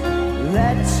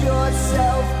 Let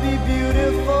yourself be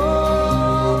beautiful.